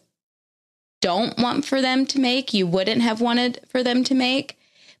you don't want for them to make, you wouldn't have wanted for them to make,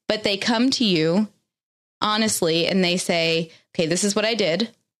 but they come to you honestly and they say, okay, this is what I did.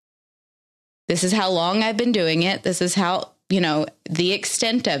 This is how long I've been doing it. This is how, the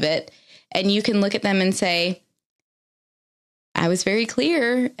extent of it. And you can look at them and say, I was very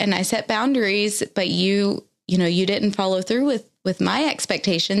clear and I set boundaries, but you didn't follow through with my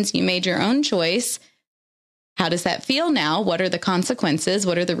expectations. You made your own choice. How does that feel now? What are the consequences?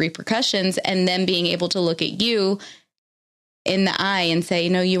 What are the repercussions? And then being able to look at you in the eye and say,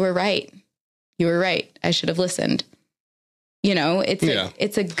 no, you were right. You were right. I should have listened.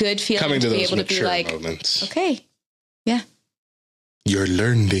 It's a good feeling coming to be able to be like, moments. Okay. Yeah. You're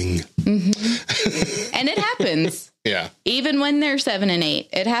learning. And it happens. Yeah. Even when they're 7 and 8,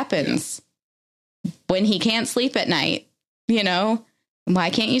 it happens. Yeah. When he can't sleep at night, why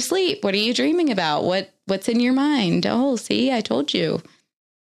can't you sleep? What are you dreaming about? What's in your mind? Oh, see, I told you.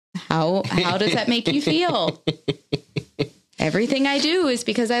 How does that make you feel? Everything I do is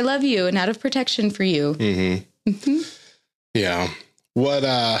because I love you and out of protection for you. Yeah. What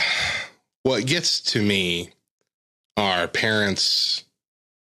gets to me are parents,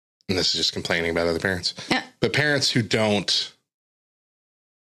 and this is just complaining about other parents, but parents who don't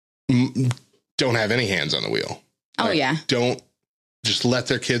have any hands on the wheel. Oh, like, don't just let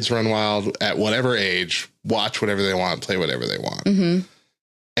their kids run wild at whatever age, watch whatever they want, play whatever they want. Mm-hmm.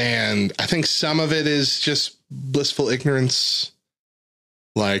 And I think some of it is just blissful ignorance.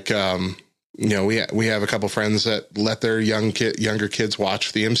 Like, we have a couple friends that let their younger kids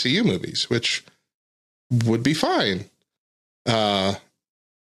watch the MCU movies, which would be fine in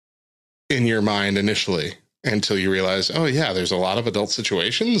your mind initially, until you realize, oh yeah, there's a lot of adult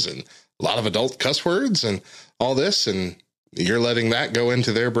situations and a lot of adult cuss words and all this, and you're letting that go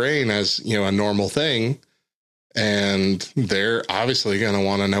into their brain as, a normal thing. And they're obviously going to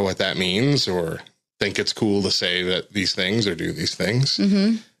want to know what that means, or think it's cool to say that these things or do these things.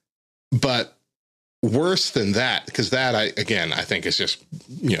 Mm-hmm. But worse than that, because that, I think is just,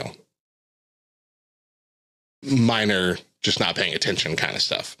 minor, just not paying attention kind of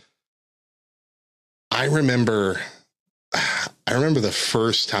stuff. I remember the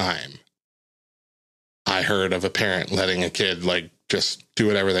first time I heard of a parent letting a kid just do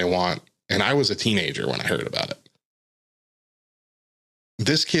whatever they want. And I was a teenager when I heard about it.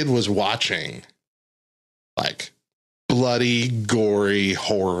 This kid was watching bloody, gory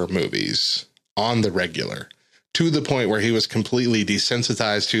horror movies on the regular, to the point where he was completely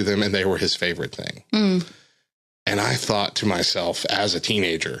desensitized to them and they were his favorite thing. Mm. And I thought to myself as a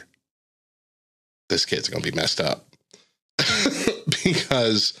teenager, this kid's going to be messed up.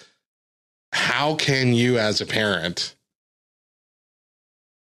 Because how can you as a parent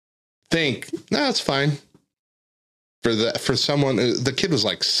think, no, it's fine for someone, the kid was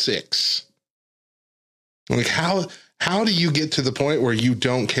 6. How do you get to the point where you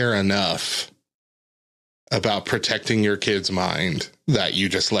don't care enough about protecting your kid's mind that you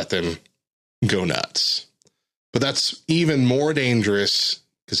just let them go nuts? But that's even more dangerous,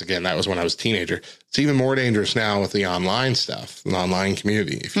 because again, that was when I was a teenager. It's even more dangerous now with the online stuff, the online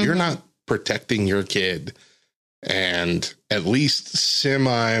community. If you're not protecting your kid and at least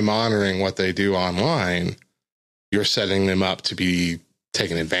semi-monitoring what they do online, you're setting them up to be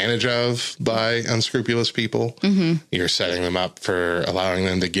taken advantage of by unscrupulous people. Mm-hmm. You're setting them up for allowing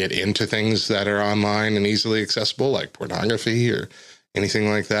them to get into things that are online and easily accessible, like pornography or anything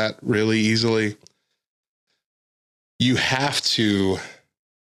like that, really easily. You have to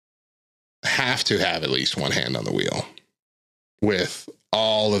have at least one hand on the wheel with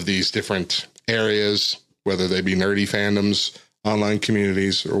all of these different areas, whether they be nerdy fandoms, online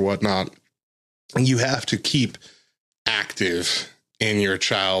communities, or whatnot. And you have to keep active in your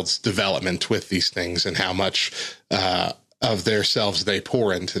child's development with these things and how much of themselves they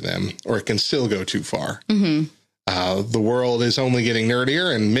pour into them, or it can still go too far. Mm-hmm. The world is only getting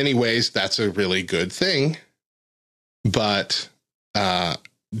nerdier. In many ways, that's a really good thing. But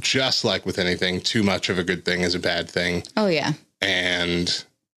just like with anything, too much of a good thing is a bad thing. Oh, yeah. And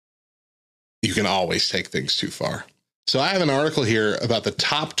you can always take things too far. So I have an article here about the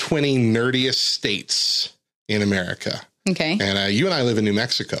top 20 nerdiest states in America. Okay. And you and I live in New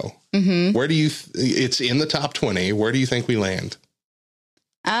Mexico. Mm-hmm. Where do you, it's in the top 20. Where do you think we land?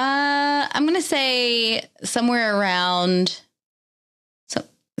 I'm going to say somewhere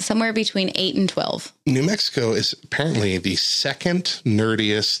between 8 and 12. New Mexico is apparently the second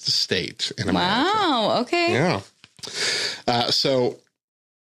nerdiest state in America. Wow. Okay. Yeah. So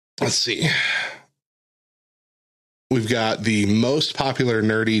let's see. We've got the most popular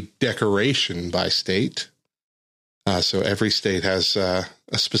nerdy decoration by state. So every state has a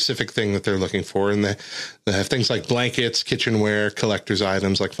specific thing that they're looking for. And they have things like blankets, kitchenware, collector's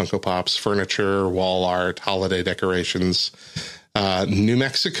items like Funko Pops, furniture, wall art, holiday decorations. New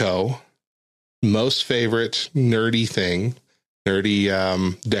Mexico, most favorite nerdy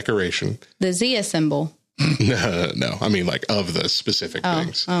decoration. The Zia symbol. No. I mean, of the specific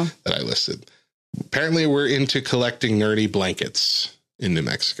things that I listed. Apparently, we're into collecting nerdy blankets in New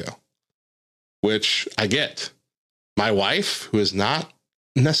Mexico, which I get. My wife, who is not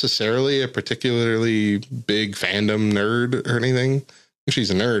necessarily a particularly big fandom nerd or anything,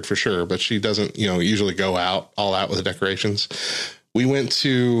 she's a nerd for sure, but she doesn't, usually go all out with the decorations. We went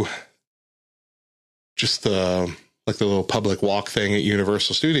to just the little public walk thing at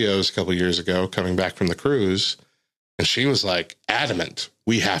Universal Studios a couple of years ago, coming back from the cruise. And she was adamant,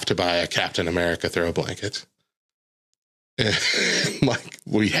 we have to buy a Captain America throw blanket. And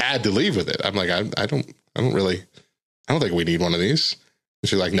we had to leave with it. I'm like, I don't think we need one of these. And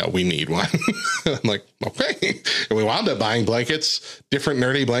she's like, no, we need one. I'm like, okay. And we wound up buying blankets, different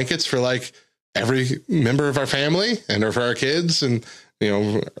nerdy blankets for every member of our family and for our kids. And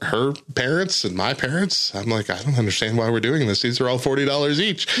her parents and my parents. I'm like, I don't understand why we're doing this. These are all $40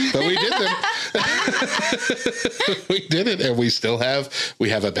 each, but we did them. We did it. And we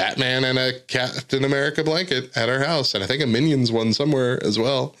have a Batman and a Captain America blanket at our house. And I think a Minions one somewhere as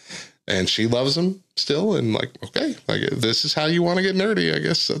well. And she loves them still. And like, okay, like this is how you want to get nerdy. I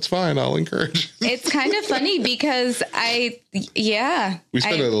guess that's fine. I'll encourage. It's kind of funny because we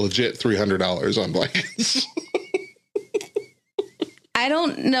spent a legit $300 on blankets. I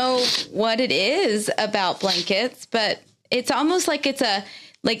don't know what it is about blankets, but it's almost like it's a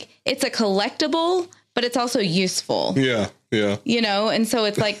collectible, but it's also useful. Yeah. Yeah. And so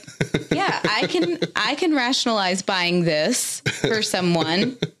it's like, yeah, I can rationalize buying this for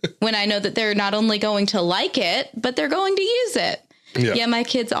someone when I know that they're not only going to like it, but they're going to use it. Yeah, my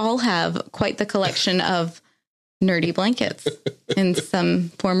kids all have quite the collection of nerdy blankets in some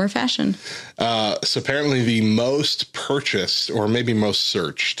form or fashion. So apparently the most purchased or maybe most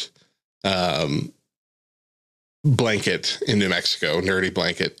searched blanket in New Mexico, nerdy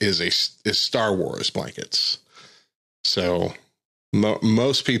blanket, is Star Wars blankets. So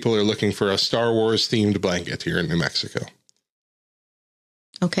most people are looking for a Star Wars themed blanket here in New Mexico.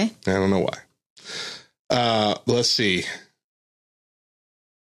 Okay. I don't know why. Let's see.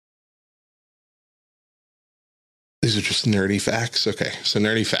 These are just nerdy facts. Okay, so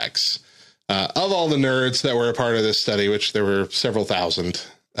nerdy facts. Of all the nerds that were a part of this study, which there were several thousand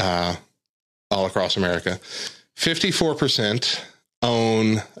all across America, 54%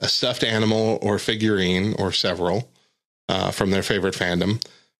 own a stuffed animal or figurine or several from their favorite fandom.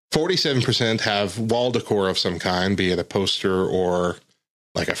 47% have wall decor of some kind, be it a poster or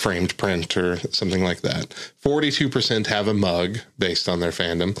like a framed print or something like that. 42% have a mug based on their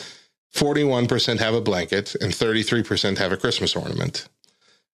fandom. 41% have a blanket, and 33% have a Christmas ornament.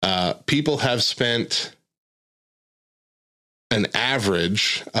 People have spent an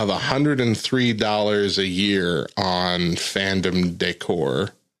average of $103 a year on fandom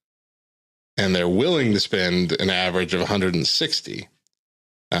decor, and they're willing to spend an average of $160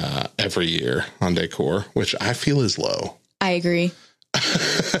 every year on decor, which I feel is low. I agree.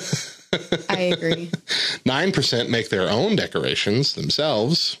 I agree. 9% make their own decorations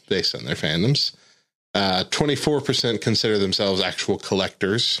themselves based on their fandoms. 24% consider themselves actual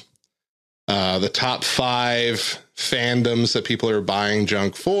collectors. The top 5 fandoms that people are buying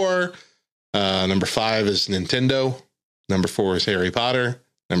junk for. Number 5 is Nintendo. Number 4 is Harry Potter.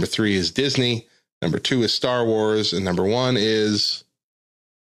 Number 3 is Disney. Number 2 is Star Wars. And number 1 is...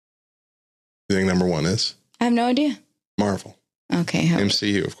 You think number 1 is? I have no idea. Marvel. Okay.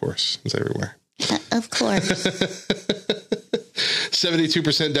 MCU, of course. It's everywhere. Of course.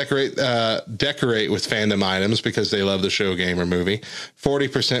 72% decorate with fandom items because they love the show, game, or movie.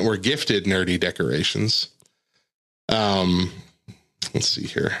 40% were gifted nerdy decorations. Let's see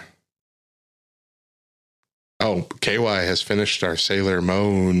here. Oh, KY has finished our Sailor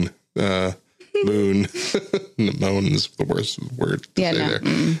Moon. Moon. Moon is the worst word to say there.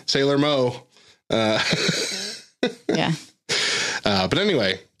 Sailor Mo. Yeah. But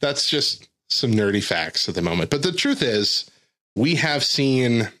anyway, that's just some nerdy facts at the moment. But the truth is, we have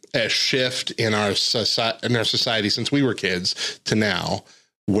seen a shift in our society since we were kids to now,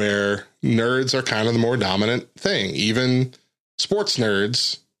 where nerds are kind of the more dominant thing. Even sports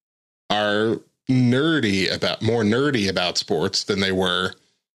nerds are more nerdy about sports than they were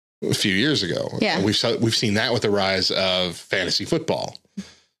a few years ago. Yeah. We've seen that with the rise of fantasy football.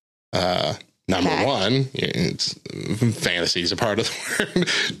 Number one, it's fantasy is a part of the word,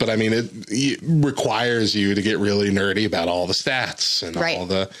 but I mean, it requires you to get really nerdy about all the stats and all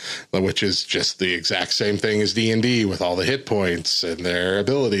which is just the exact same thing as D&D with all the hit points and their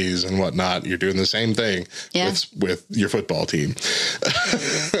abilities and whatnot. You're doing the same thing with your football team.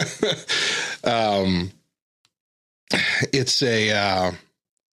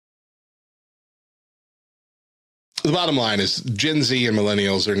 The bottom line is Gen Z and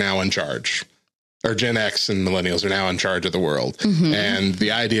millennials are now in charge. Or Gen X and millennials are now in charge of the world. Mm-hmm. And the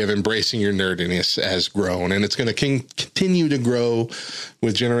idea of embracing your nerdiness has grown. And it's going to continue to grow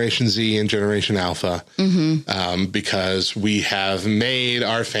with Generation Z and Generation Alpha. Mm-hmm. Because we have made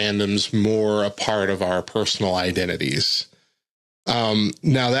our fandoms more a part of our personal identities. Now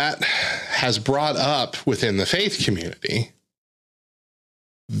that has brought up within the faith community.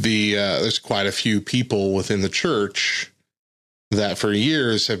 There's quite a few people within the church that for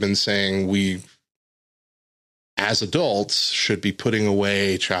years have been saying we, as adults, should be putting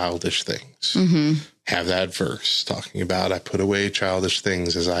away childish things. Mm-hmm. Have that verse talking about I put away childish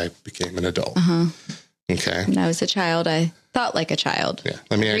things as I became an adult. Uh-huh. Okay. When I was a child, I thought like a child. Yeah.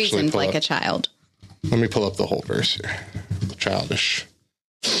 Let me actually reasoned like a child. Let me pull up the whole verse here. Childish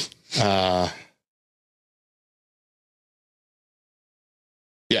Yeah.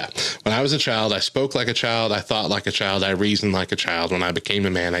 When I was a child, I spoke like a child. I thought like a child. I reasoned like a child. When I became a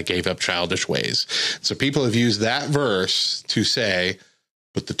man, I gave up childish ways. So people have used that verse to say,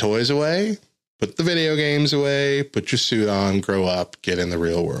 put the toys away, put the video games away, put your suit on, grow up, get in the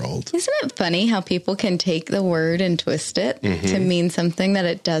real world. Isn't it funny how people can take the word and twist it to mean something that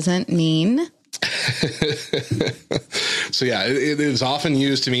it doesn't mean? So yeah, it is often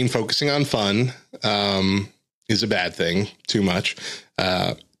used to mean focusing on fun is a bad thing, too much.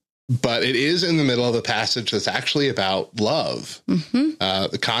 But it is in the middle of a passage that's actually about love.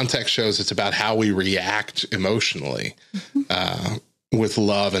 The context shows it's about how we react emotionally with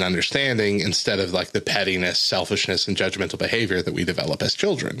love and understanding instead of like the pettiness, selfishness, and judgmental behavior that we develop as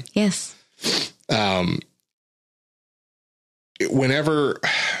children. Yes. Whenever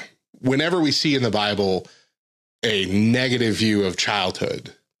we see in the Bible a negative view of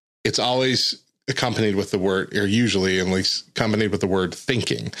childhood, it's always accompanied with the word, or usually at least accompanied with the word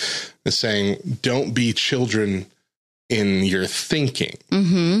thinking. It's saying, don't be children in your thinking.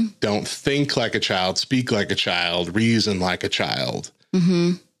 Don't think like a child, speak like a child, reason like a child.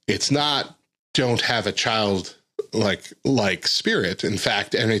 It's not, don't have a child like spirit. In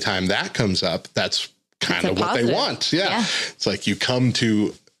fact, anytime that comes up, that's kind of what they want. Yeah. It's like you come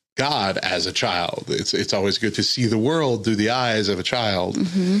to God as a child. It's always good to see the world through the eyes of a child.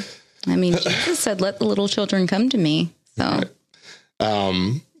 I mean, Jesus said, let the little children come to me. So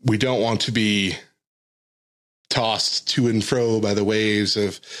we don't want to be tossed to and fro by the waves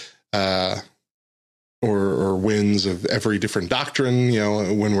of or winds of every different doctrine,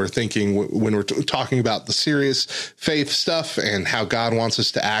 when we're thinking, when we're talking about the serious faith stuff and how God wants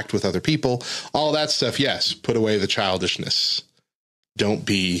us to act with other people, all that stuff. Yes. Put away the childishness. Don't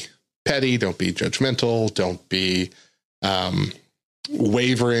be petty. Don't be judgmental. Don't be,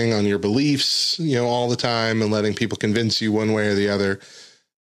 wavering on your beliefs, all the time and letting people convince you one way or the other.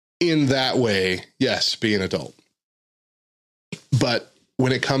 In that way, yes, be an adult. But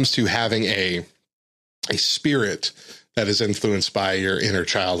when it comes to having a spirit that is influenced by your inner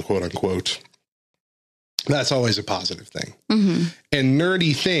child, quote unquote, that's always a positive thing. And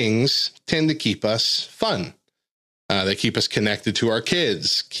nerdy things tend to keep us fun. They keep us connected to our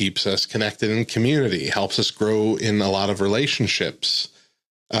kids, keeps us connected in community, helps us grow in a lot of relationships.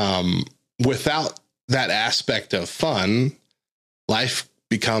 Without that aspect of fun, life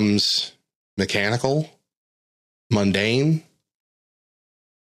becomes mechanical, mundane.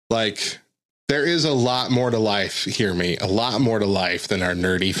 Like, there is a lot more to life, hear me, a lot more to life than our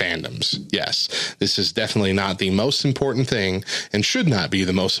nerdy fandoms. Yes, this is definitely not the most important thing and should not be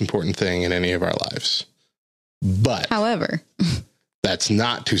the most important thing in any of our lives. But however, that's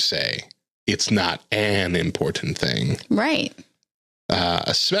not to say it's not an important thing. Right.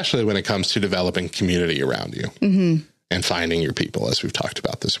 Especially when it comes to developing community around you and finding your people, as we've talked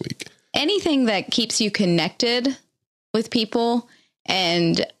about this week. Anything that keeps you connected with people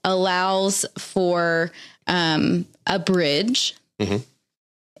and allows for a bridge,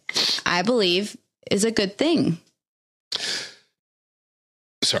 I believe, is a good thing.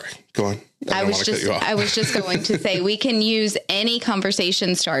 Sorry, go on. I was just going to say, we can use any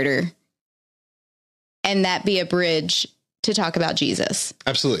conversation starter and that be a bridge to talk about Jesus.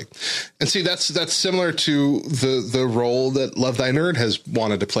 Absolutely. And see, that's similar to the role that Love Thy Nerd has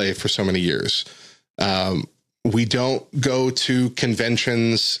wanted to play for so many years. We don't go to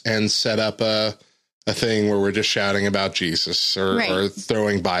conventions and set up a thing where we're just shouting about Jesus or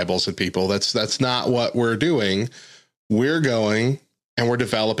throwing Bibles at people. That's not what we're doing. We're going and we're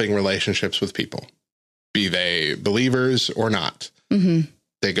developing relationships with people, be they believers or not.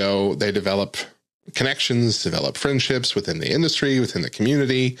 They develop connections, develop friendships within the industry, within the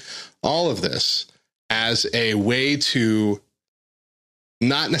community, all of this as a way to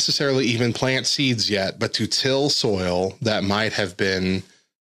not necessarily even plant seeds yet, but to till soil that might have been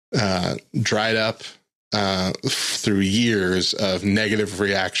dried up through years of negative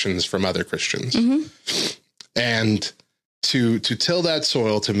reactions from other Christians. And to till that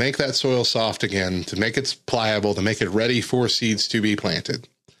soil, to make that soil soft again, to make it pliable, to make it ready for seeds to be planted.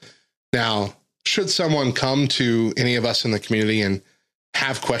 Now, should someone come to any of us in the community and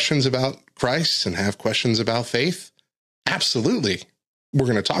have questions about Christ and have questions about faith? Absolutely. We're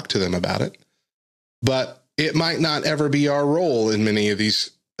going to talk to them about it. But it might not ever be our role in many of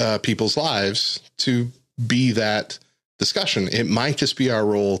these people's lives to be that discussion. It might just be our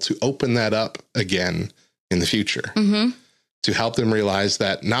role to open that up again in the future, to help them realize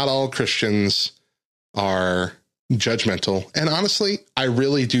that not all Christians are judgmental. And honestly, I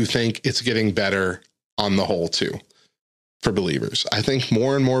really do think it's getting better on the whole too. for believers. I think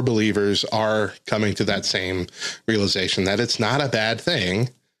more and more believers are coming to that same realization that it's not a bad thing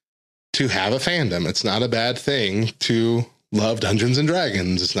to have a fandom. It's not a bad thing to love Dungeons and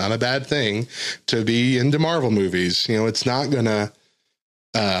Dragons. It's not a bad thing to be into Marvel movies. You know, it's not gonna,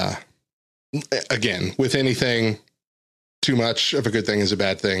 again, with anything, too much of a good thing is a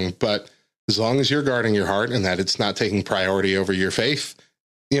bad thing. But as long as you're guarding your heart and that it's not taking priority over your faith,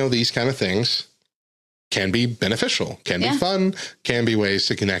 you know, these kind of things can be beneficial, can be fun, can be ways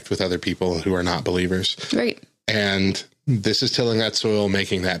to connect with other people who are not believers. Right. And this is tilling that soil,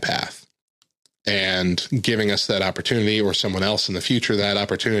 making that path, and giving us that opportunity, or someone else in the future that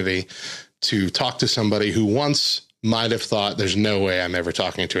opportunity to talk to somebody who once might have thought, there's no way I'm ever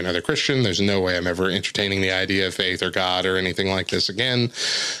talking to another Christian. There's no way I'm ever entertaining the idea of faith or God or anything like this again.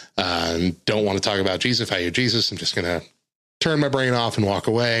 Don't want to talk about Jesus. If I hear Jesus, I'm just going to turn my brain off and walk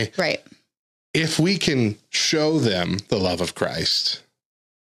away. Right. If we can show them the love of Christ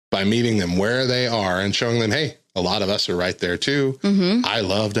by meeting them where they are and showing them, hey, a lot of us are right there too. Mm-hmm. I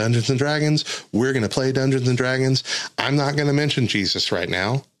love Dungeons and Dragons. We're going to play Dungeons and Dragons. I'm not going to mention Jesus right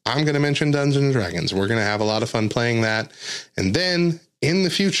now. I'm going to mention Dungeons and Dragons. We're going to have a lot of fun playing that. And then in the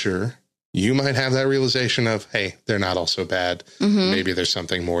future, you might have that realization of, hey, they're not all so bad. Mm-hmm. Maybe there's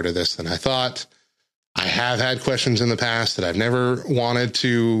something more to this than I thought. I have had questions in the past that I've never wanted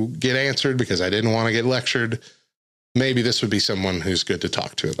to get answered because I didn't want to get lectured. Maybe this would be someone who's good to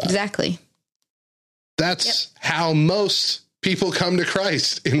talk to about. Exactly. That's how most people come to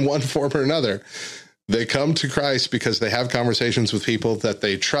Christ in one form or another. They come to Christ because they have conversations with people that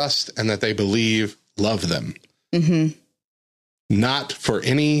they trust and that they believe love them. Mm-hmm. Not for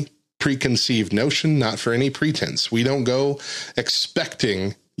any preconceived notion, not for any pretense. We don't go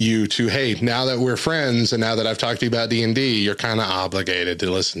expecting you to, hey, now that we're friends and now that I've talked to you about D&D, you're kind of obligated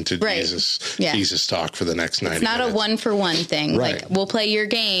to listen to Jesus talk for the next 90 minutes. It's not a one-for-one thing. Right. Like, we'll play your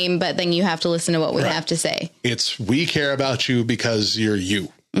game, but then you have to listen to what we have to say. It's, we care about you because you're you.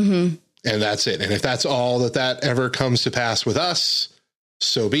 Mm-hmm. And that's it. And if that's all that ever comes to pass with us,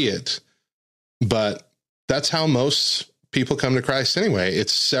 so be it. But that's how most people come to Christ anyway.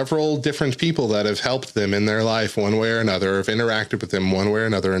 It's several different people that have helped them in their life one way or another, have interacted with them one way or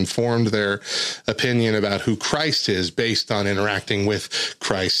another, and formed their opinion about who Christ is based on interacting with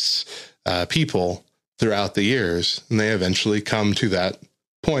Christ's people throughout the years. And they eventually come to that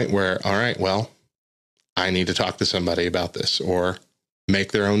point where, all right, well, I need to talk to somebody about this, or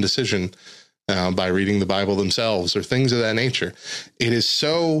make their own decision by reading the Bible themselves, or things of that nature. It is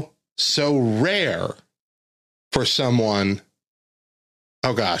so rare for someone,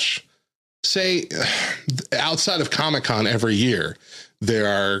 oh gosh, say outside of Comic-Con every year, there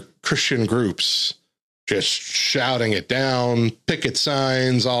are Christian groups just shouting it down, picket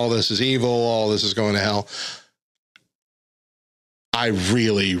signs, all this is evil, all this is going to hell. I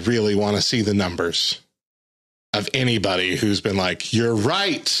really, really want to see the numbers of anybody who's been like, you're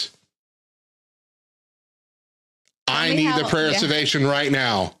right. I need the prayer of salvation right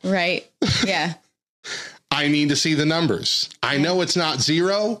now. Right. Yeah. I need to see the numbers. I know it's not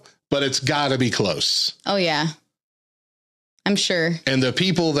zero, but it's got to be close. Oh, yeah. I'm sure. And the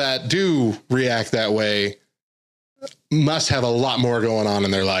people that do react that way must have a lot more going on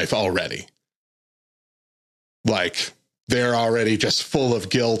in their life already. Like, they're already just full of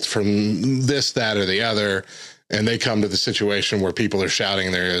guilt from this, that, or the other. And they come to the situation where people are shouting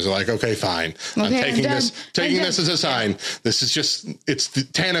in their ears, like, okay, fine. I'm taking this as a sign. This is just, it's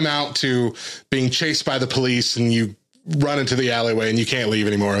tantamount to being chased by the police and you run into the alleyway and you can't leave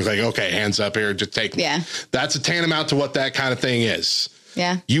anymore. It's like, okay, hands up here, just take me. Yeah. That's a tantamount to what that kind of thing is.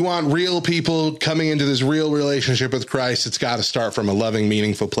 Yeah. You want real people coming into this real relationship with Christ. It's got to start from a loving,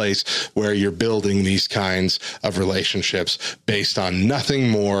 meaningful place where you're building these kinds of relationships based on nothing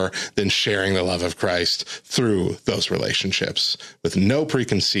more than sharing the love of Christ through those relationships with no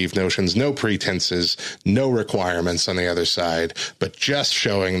preconceived notions, no pretenses, no requirements on the other side, but just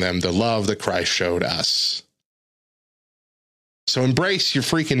showing them the love that Christ showed us. So embrace your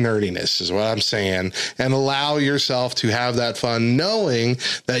freaking nerdiness is what I'm saying, and allow yourself to have that fun, knowing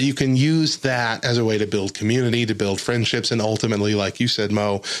that you can use that as a way to build community, to build friendships, and ultimately, like you said,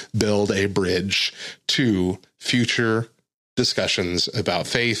 Mo, build a bridge to future discussions about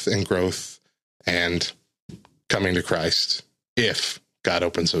faith and growth and coming to Christ if God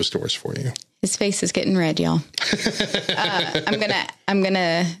opens those doors for you. His face is getting red, y'all. I'm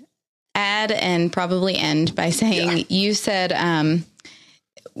gonna add and probably end by saying you said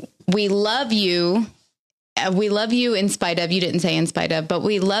we love you. We love you in spite of, you didn't say in spite of, but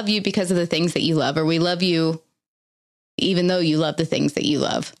we love you because of the things that you love, or we love you even though you love the things that you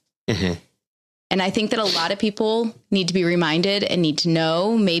love. Mm-hmm. And I think that a lot of people need to be reminded and need to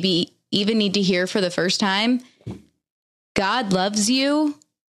know, maybe even need to hear for the first time, God loves you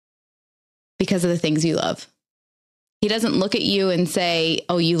because of the things you love. He doesn't look at you and say,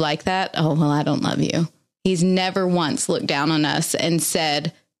 oh, you like that? Oh, well, I don't love you. He's never once looked down on us and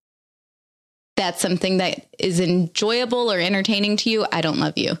said, that's something that is enjoyable or entertaining to you. I don't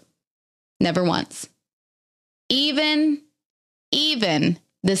love you. Never once. Even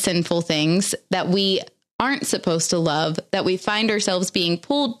the sinful things that we aren't supposed to love, that we find ourselves being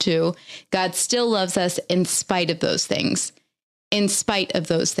pulled to, God still loves us in spite of those things. In spite of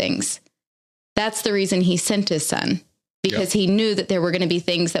those things. That's the reason he sent his son, because he knew that there were going to be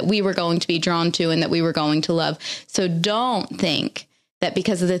things that we were going to be drawn to and that we were going to love. So don't think that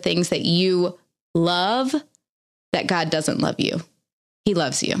because of the things that you love, that God doesn't love you. He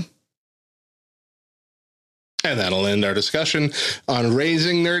loves you. And that'll end our discussion on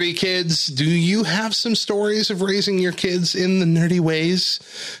raising nerdy kids. Do you have some stories of raising your kids in the nerdy ways?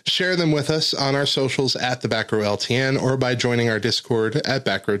 Share them with us on our socials at the Back Row LTN or by joining our Discord at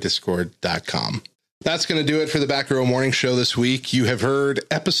backrowdiscord.com. That's going to do it for the Back Row Morning Show this week. You have heard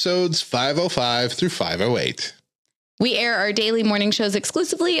episodes 505 through 508. We air our daily morning shows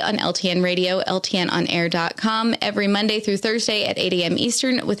exclusively on LTN Radio, LTNonair.com, every Monday through Thursday at 8 a.m.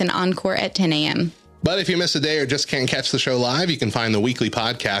 Eastern with an encore at 10 a.m. But if you miss a day or just can't catch the show live, you can find the weekly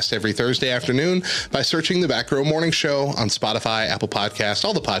podcast every Thursday afternoon by searching the Back Row Morning Show on Spotify, Apple Podcasts,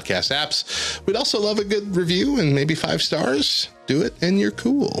 all the podcast apps. We'd also love a good review and maybe 5 stars. Do it and you're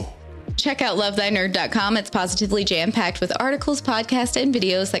cool. Check out lovethynerd.com. It's positively jam-packed with articles, podcasts, and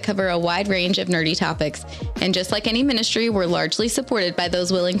videos that cover a wide range of nerdy topics. And just like any ministry, we're largely supported by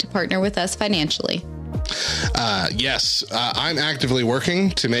those willing to partner with us financially. I'm actively working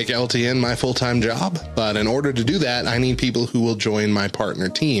to make LTN my full-time job, but in order to do that, I need people who will join my partner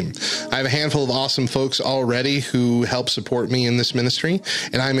team. I have a handful of awesome folks already who help support me in this ministry,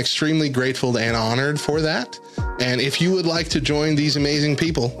 and I'm extremely grateful and honored for that. And if you would like to join these amazing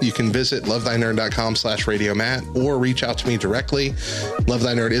people, you can visit lovethynerd.com/radiomatt or reach out to me directly. Love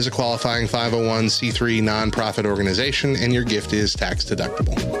Thy Nerd is a qualifying 501c3 nonprofit organization, and your gift is tax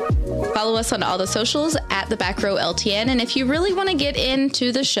deductible. Follow us on all the socials at the Back Row LTN. And if you really want to get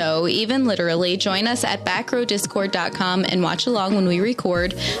into the show, even literally, join us at backrowdiscord.com and watch along when we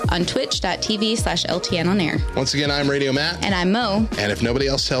record on twitch.tv/LTNonair. Once again, I'm Radio Matt. And I'm Mo. And if nobody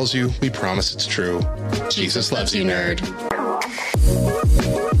else tells you, we promise it's true. Jesus loves you, nerd.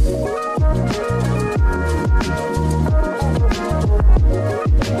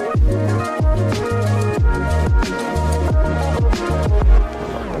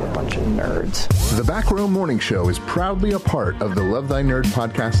 Nerds. The Back Row Morning Show is proudly a part of the Love Thy Nerd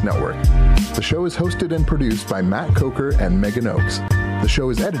podcast network. The show is hosted and produced by Matt Coker and Megan Oakes. The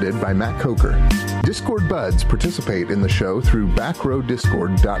show is edited by Matt Coker. Discord buds participate in the show through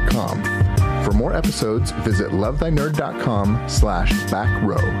backrowdiscord.com. For more episodes, visit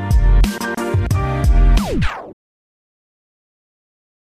lovethynerd.com/backrow.